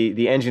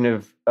the engine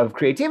of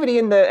creativity.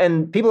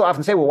 And people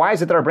often say, well, why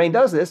is it that our brain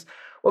does this?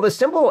 Well, the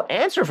simple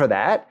answer for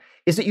that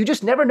is that you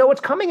just never know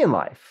what's coming in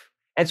life.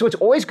 And so it's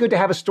always good to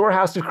have a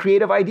storehouse of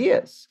creative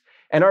ideas.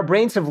 And our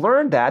brains have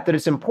learned that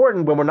it's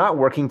important when we're not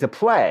working to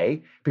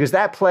play, because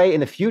that play in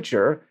the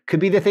future could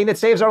be the thing that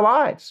saves our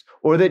lives,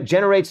 or that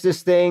generates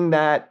this thing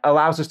that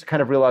allows us to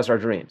kind of realize our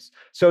dreams.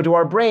 So to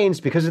our brains,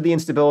 because of the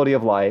instability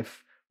of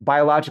life,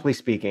 biologically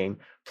speaking,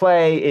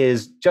 play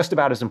is just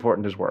about as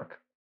important as work.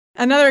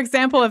 Another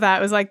example of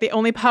that was like the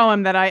only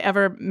poem that I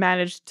ever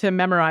managed to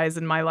memorize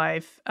in my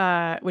life,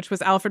 which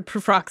was Alfred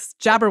Prufrock's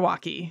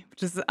Jabberwocky,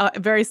 which is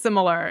very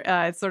similar.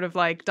 It's sort of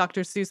like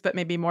Dr. Seuss, but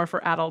maybe more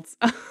for adults.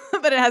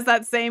 But it has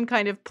that same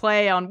kind of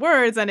play on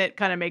words, and it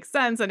kind of makes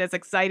sense, and it's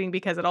exciting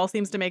because it all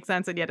seems to make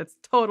sense, and yet it's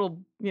total,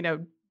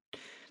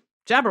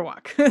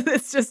 jabberwock.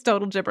 It's just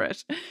total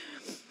gibberish.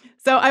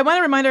 So I want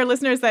to remind our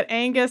listeners that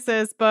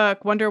Angus's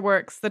book,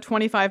 Wonderworks, The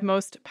 25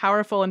 Most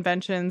Powerful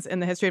Inventions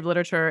in the History of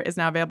Literature, is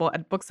now available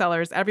at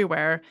booksellers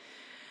everywhere.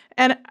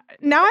 And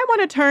now I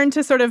want to turn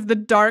to sort of the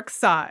dark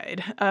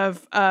side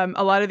of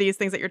a lot of these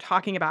things that you're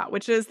talking about,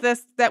 which is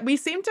this, that we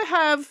seem to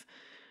have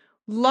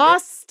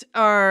lost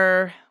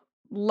our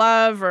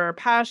love or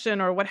passion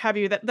or what have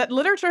you, that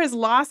literature has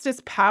lost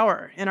its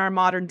power in our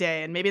modern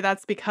day. And maybe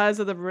that's because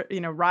of the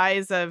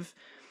rise of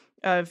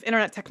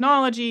internet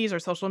technologies or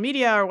social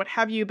media or what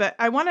have you. But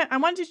I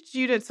wanted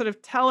you to sort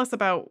of tell us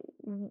about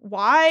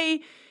why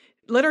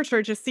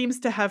literature just seems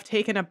to have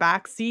taken a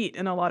back seat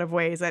in a lot of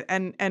ways,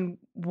 and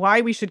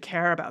why we should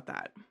care about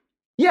that.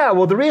 Yeah,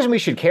 well, the reason we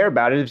should care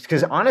about it is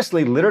because,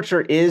 honestly,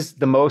 literature is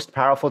the most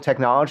powerful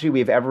technology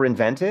we've ever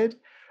invented.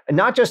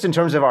 Not just in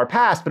terms of our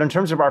past, but in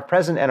terms of our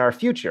present and our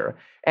future.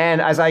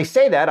 And as I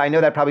say that, I know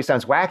that probably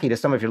sounds wacky to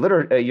some of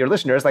your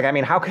listeners. Like, I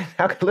mean, how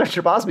could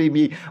literature possibly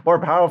be more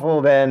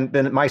powerful than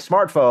my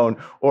smartphone?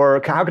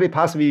 Or how could it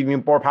possibly be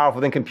more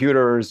powerful than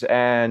computers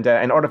and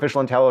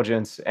artificial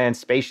intelligence and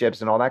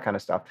spaceships and all that kind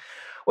of stuff?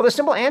 Well, the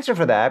simple answer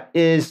for that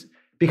is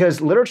because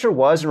literature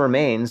was and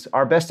remains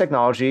our best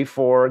technology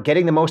for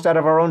getting the most out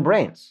of our own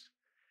brains.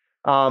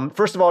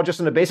 First of all, just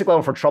on a basic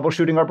level for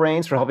troubleshooting our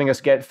brains, for helping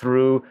us get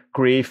through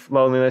grief,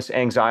 loneliness,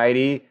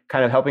 anxiety,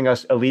 kind of helping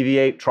us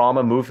alleviate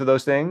trauma, move through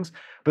those things.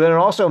 But then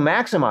also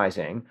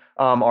maximizing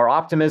our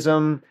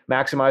optimism,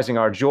 maximizing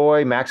our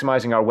joy,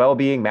 maximizing our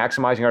well-being,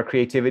 maximizing our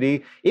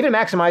creativity, even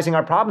maximizing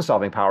our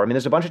problem-solving power. I mean,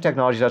 there's a bunch of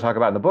technologies I talk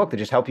about in the book that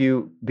just help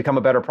you become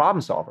a better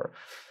problem solver.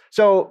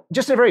 So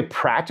just in a very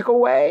practical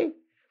way,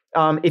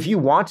 if you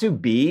want to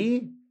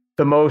be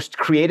the most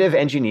creative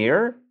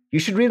engineer, you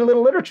should read a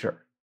little literature.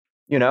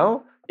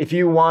 If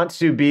you want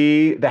to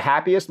be the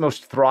happiest,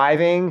 most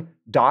thriving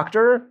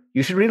doctor,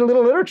 you should read a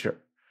little literature.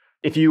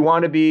 If you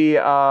want to be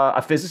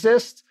a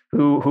physicist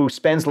who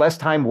spends less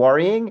time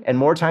worrying and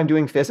more time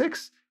doing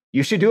physics,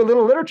 you should do a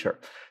little literature.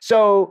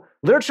 So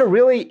literature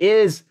really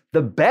is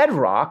the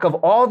bedrock of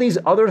all these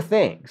other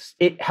things.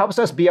 It helps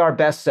us be our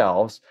best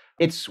selves.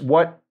 It's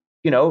what,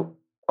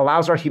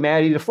 allows our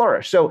humanity to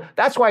flourish. So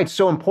that's why it's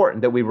so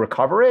important that we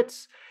recover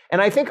it. And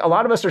I think a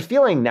lot of us are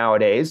feeling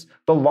nowadays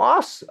the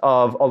loss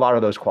of a lot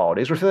of those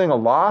qualities. We're feeling a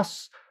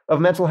loss of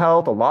mental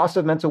health, a loss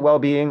of mental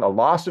well-being, a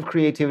loss of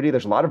creativity.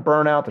 There's a lot of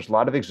burnout. There's a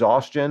lot of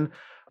exhaustion.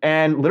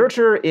 And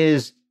literature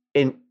is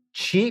a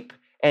cheap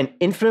and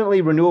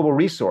infinitely renewable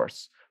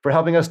resource for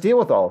helping us deal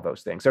with all of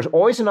those things. There's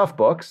always enough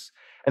books,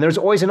 and there's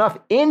always enough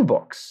in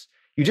books.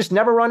 You just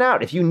never run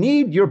out. If you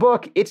need your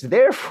book, it's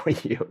there for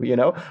you,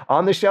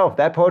 on the shelf.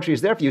 That poetry is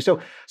there for you. So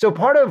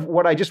part of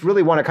what I just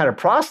really want to kind of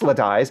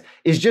proselytize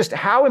is just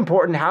how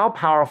important, how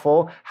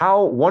powerful,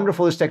 how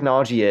wonderful this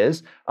technology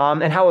is,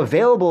 and how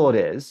available it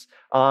is.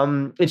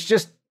 It's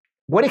just,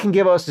 what it can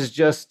give us is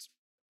just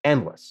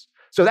endless.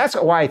 So that's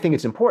why I think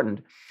it's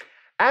important.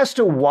 As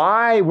to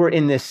why we're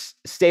in this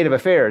state of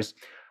affairs,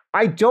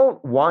 I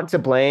don't want to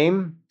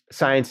blame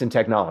science and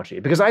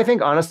technology, because I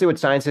think, honestly, what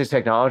science and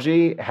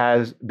technology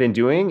has been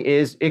doing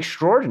is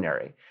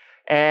extraordinary.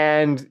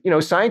 And,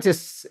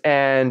 scientists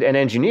and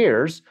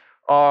engineers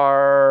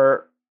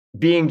are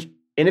being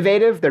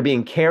innovative, they're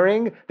being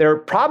caring, they're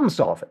problem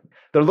solving.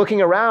 They're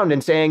looking around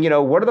and saying,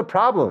 what are the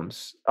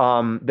problems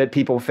that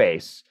people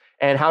face?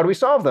 And how do we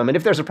solve them? And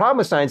if there's a problem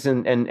with science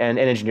and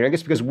engineering,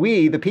 it's because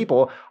we, the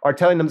people, are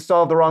telling them to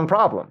solve the wrong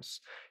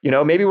problems.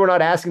 Maybe we're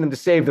not asking them to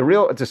solve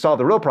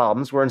the real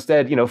problems. We're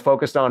instead,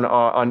 focused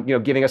on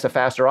giving us a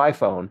faster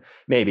iPhone,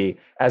 maybe,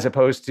 as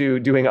opposed to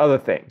doing other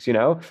things,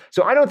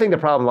 So I don't think the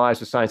problem lies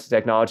with science and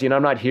technology, and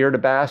I'm not here to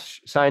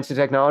bash science and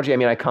technology. I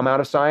mean, I come out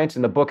of science,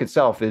 and the book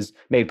itself is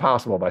made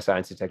possible by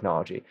science and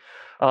technology.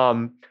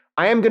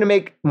 I am going to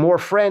make more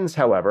friends,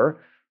 however,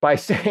 by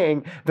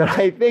saying that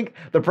I think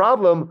the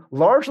problem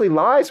largely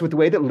lies with the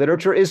way that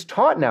literature is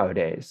taught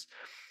nowadays.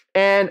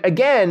 And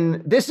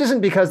again, this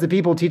isn't because the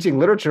people teaching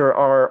literature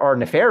are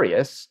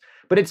nefarious,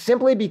 but it's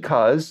simply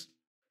because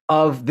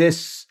of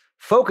this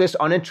focus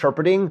on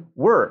interpreting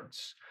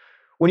words.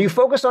 When you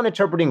focus on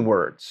interpreting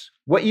words,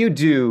 what you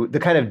do, the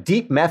kind of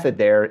deep method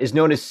there, is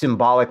known as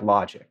symbolic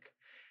logic.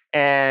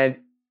 And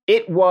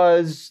it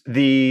was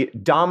the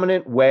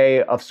dominant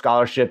way of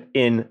scholarship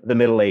in the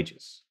Middle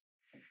Ages.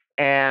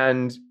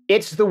 And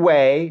it's the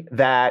way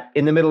that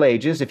in the Middle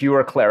Ages, if you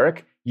were a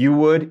cleric, you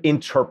would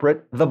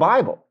interpret the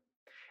Bible.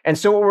 And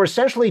so what we're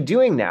essentially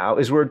doing now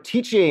is we're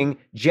teaching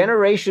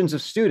generations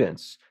of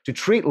students to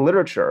treat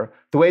literature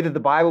the way that the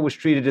Bible was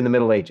treated in the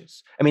Middle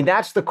Ages. I mean,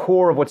 that's the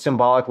core of what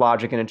symbolic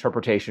logic and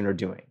interpretation are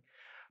doing.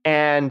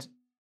 And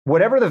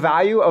whatever the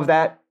value of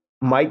that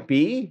might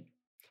be,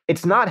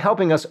 it's not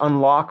helping us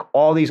unlock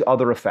all these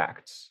other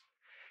effects.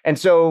 And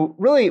so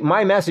really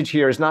my message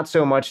here is not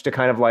so much to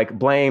kind of like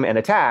blame and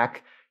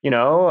attack,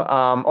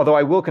 although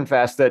I will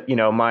confess that,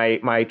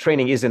 my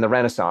training is in the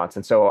Renaissance.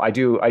 And so I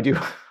do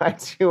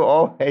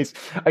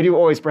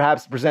always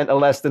perhaps present a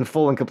less than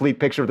full and complete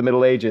picture of the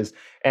Middle Ages.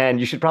 And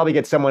you should probably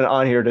get someone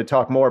on here to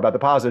talk more about the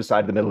positive side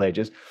of the Middle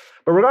Ages.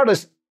 But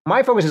regardless,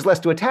 my focus is less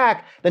to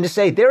attack than to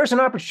say there is an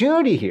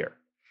opportunity here.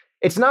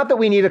 It's not that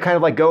we need to kind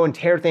of like go and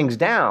tear things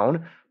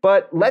down,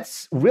 but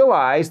let's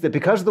realize that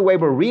because of the way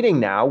we're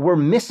reading now, we're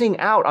missing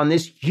out on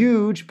this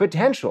huge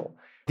potential,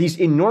 these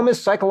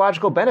enormous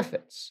psychological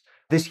benefits,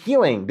 this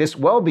healing, this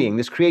well-being,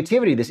 this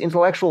creativity, this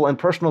intellectual and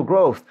personal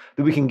growth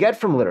that we can get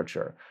from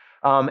literature.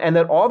 And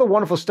that all the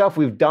wonderful stuff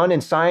we've done in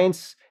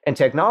science and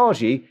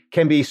technology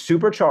can be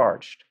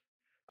supercharged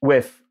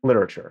with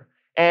literature.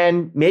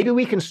 And maybe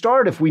we can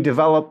start if we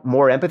develop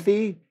more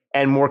empathy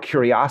and more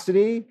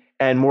curiosity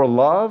and more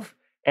love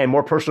and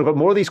more personal growth,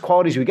 more of these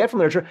qualities we get from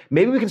literature.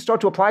 Maybe we can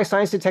start to apply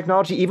science and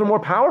technology even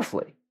more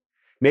powerfully.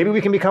 Maybe we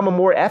can become a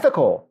more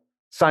ethical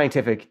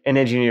scientific and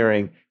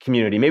engineering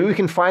community. Maybe we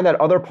can find that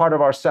other part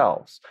of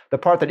ourselves, the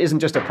part that isn't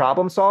just a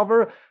problem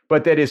solver,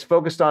 but that is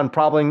focused on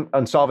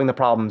solving the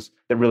problems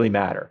that really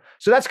matter.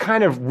 So that's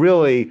kind of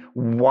really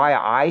why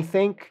I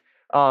think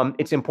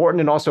it's important,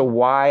 and also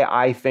why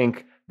I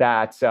think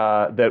that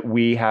that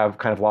we have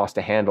kind of lost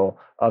a handle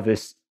of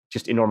this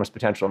just enormous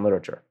potential in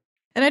literature.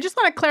 And I just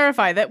want to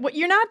clarify that what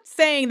you're not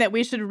saying that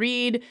we should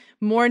read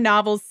more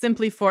novels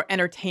simply for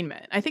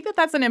entertainment. I think that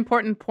that's an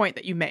important point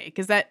that you make,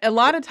 is that a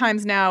lot of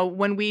times now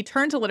when we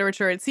turn to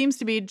literature, it seems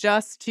to be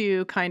just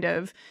to kind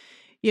of,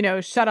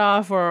 shut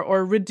off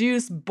or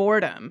reduce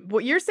boredom.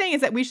 What you're saying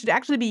is that we should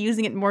actually be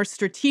using it more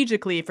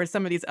strategically for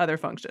some of these other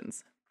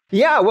functions.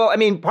 Yeah, well, I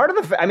mean,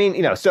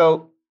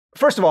 so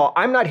first of all,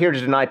 I'm not here to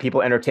deny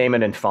people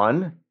entertainment and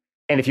fun.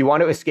 And if you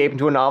want to escape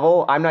into a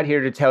novel, I'm not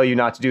here to tell you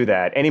not to do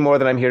that any more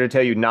than I'm here to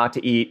tell you not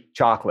to eat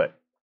chocolate,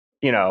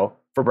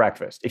 for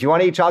breakfast. If you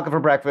want to eat chocolate for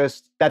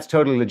breakfast, that's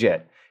totally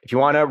legit. If you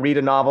want to read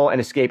a novel and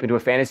escape into a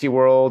fantasy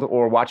world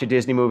or watch a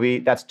Disney movie,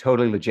 that's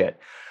totally legit.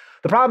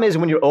 The problem is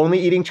when you're only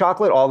eating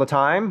chocolate all the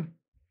time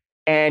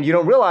and you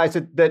don't realize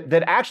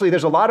that actually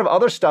there's a lot of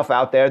other stuff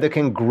out there that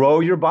can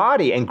grow your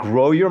body and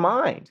grow your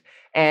mind.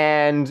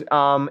 And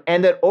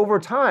that over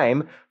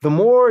time, the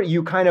more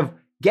you kind of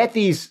get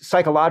these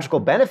psychological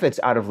benefits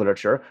out of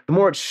literature, the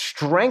more it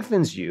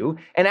strengthens you,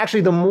 and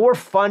actually the more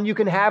fun you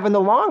can have in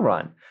the long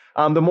run,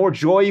 the more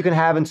joy you can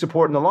have and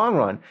support in the long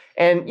run.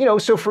 And,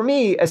 so for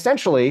me,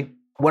 essentially,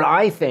 what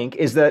I think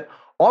is that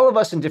all of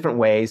us in different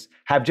ways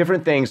have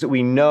different things that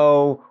we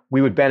know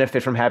we would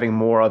benefit from having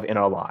more of in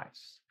our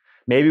lives.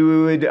 Maybe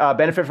we would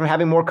benefit from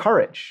having more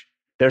courage.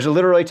 There's a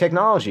literary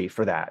technology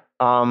for that.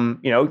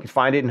 You can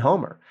find it in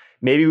Homer.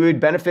 Maybe we would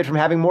benefit from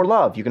having more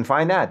love. You can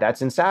find that.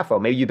 That's in Sappho.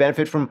 Maybe you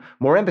benefit from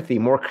more empathy,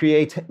 more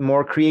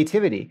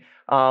creativity,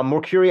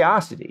 more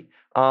curiosity.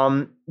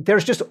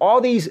 There's just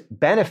all these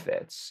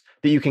benefits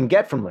that you can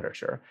get from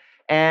literature.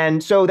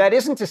 And so that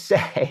isn't to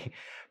say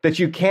that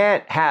you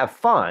can't have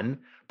fun,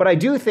 but I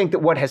do think that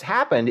what has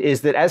happened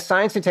is that as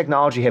science and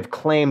technology have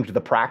claimed the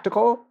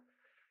practical,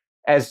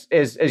 as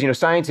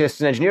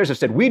scientists and engineers have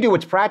said, we do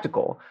what's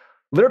practical,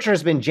 literature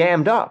has been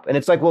jammed up. And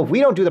it's like, well, if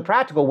we don't do the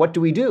practical, what do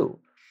we do?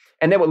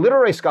 And then what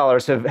literary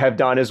scholars have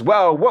done is,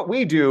 well, what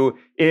we do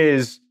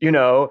is,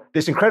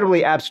 this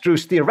incredibly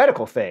abstruse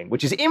theoretical thing,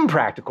 which is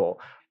impractical.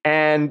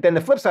 And then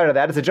the flip side of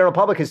that is the general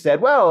public has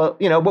said, well,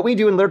 what we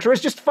do in literature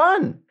is just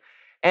fun.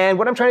 And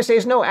what I'm trying to say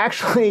is, no,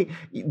 actually,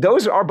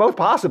 those are both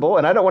possible.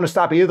 And I don't want to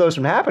stop either of those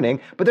from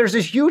happening. But there's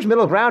this huge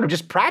middle ground of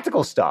just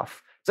practical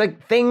stuff. It's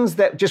like things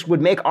that just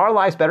would make our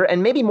lives better.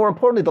 And maybe more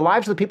importantly, the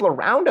lives of the people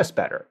around us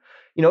better.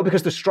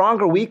 because the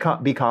stronger we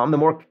become, the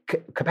more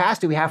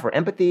capacity we have for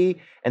empathy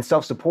and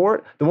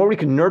self-support, the more we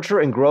can nurture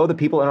and grow the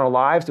people in our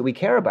lives that we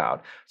care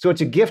about. So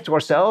it's a gift to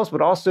ourselves,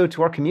 but also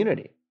to our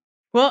community.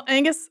 Well,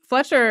 Angus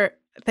Fletcher,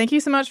 thank you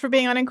so much for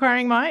being on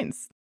Inquiring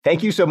Minds.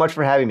 Thank you so much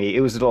for having me.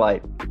 It was a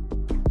delight.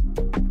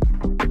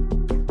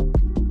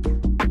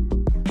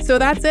 So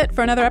that's it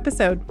for another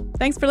episode.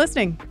 Thanks for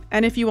listening.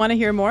 And if you want to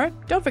hear more,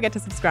 don't forget to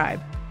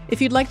subscribe.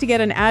 If you'd like to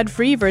get an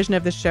ad-free version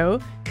of the show,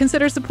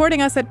 consider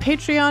supporting us at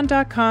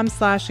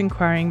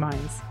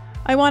patreon.com/inquiringminds.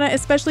 I want to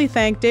especially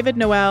thank David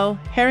Noel,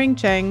 Herring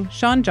Cheng,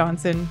 Sean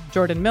Johnson,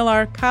 Jordan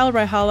Millar, Kyle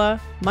Raihala,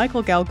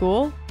 Michael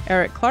Galgul,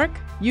 Eric Clark,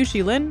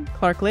 Yushi Lin,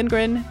 Clark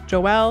Lindgren,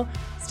 Joel,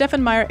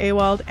 Stefan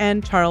Meyer-Ewald,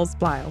 and Charles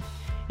Blyle.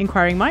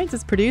 Inquiring Minds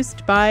is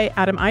produced by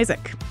Adam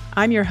Isaac.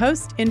 I'm your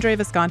host, Indre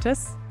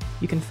Viscontis.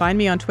 You can find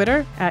me on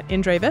Twitter at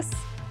IndreVis.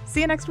 See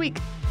you next week.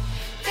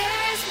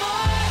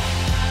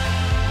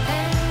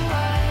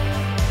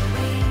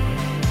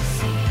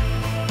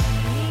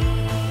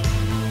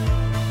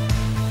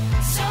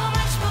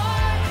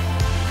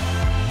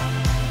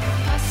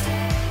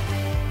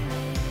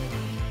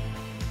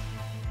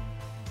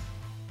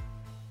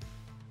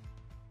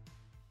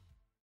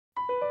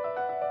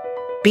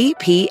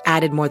 BP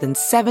added more than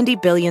 $70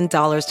 billion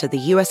to the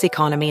U.S.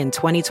 economy in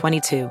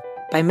 2022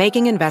 by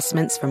making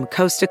investments from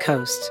coast to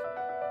coast.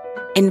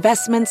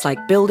 Investments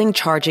like building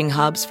charging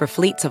hubs for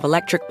fleets of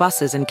electric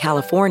buses in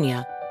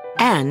California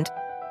and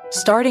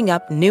starting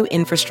up new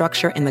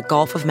infrastructure in the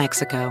Gulf of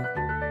Mexico.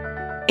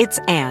 It's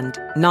and,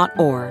 not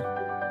or.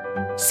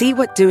 See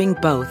what doing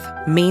both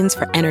means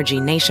for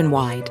energy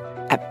nationwide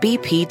at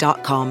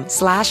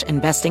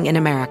bp.com/investing in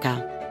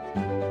America.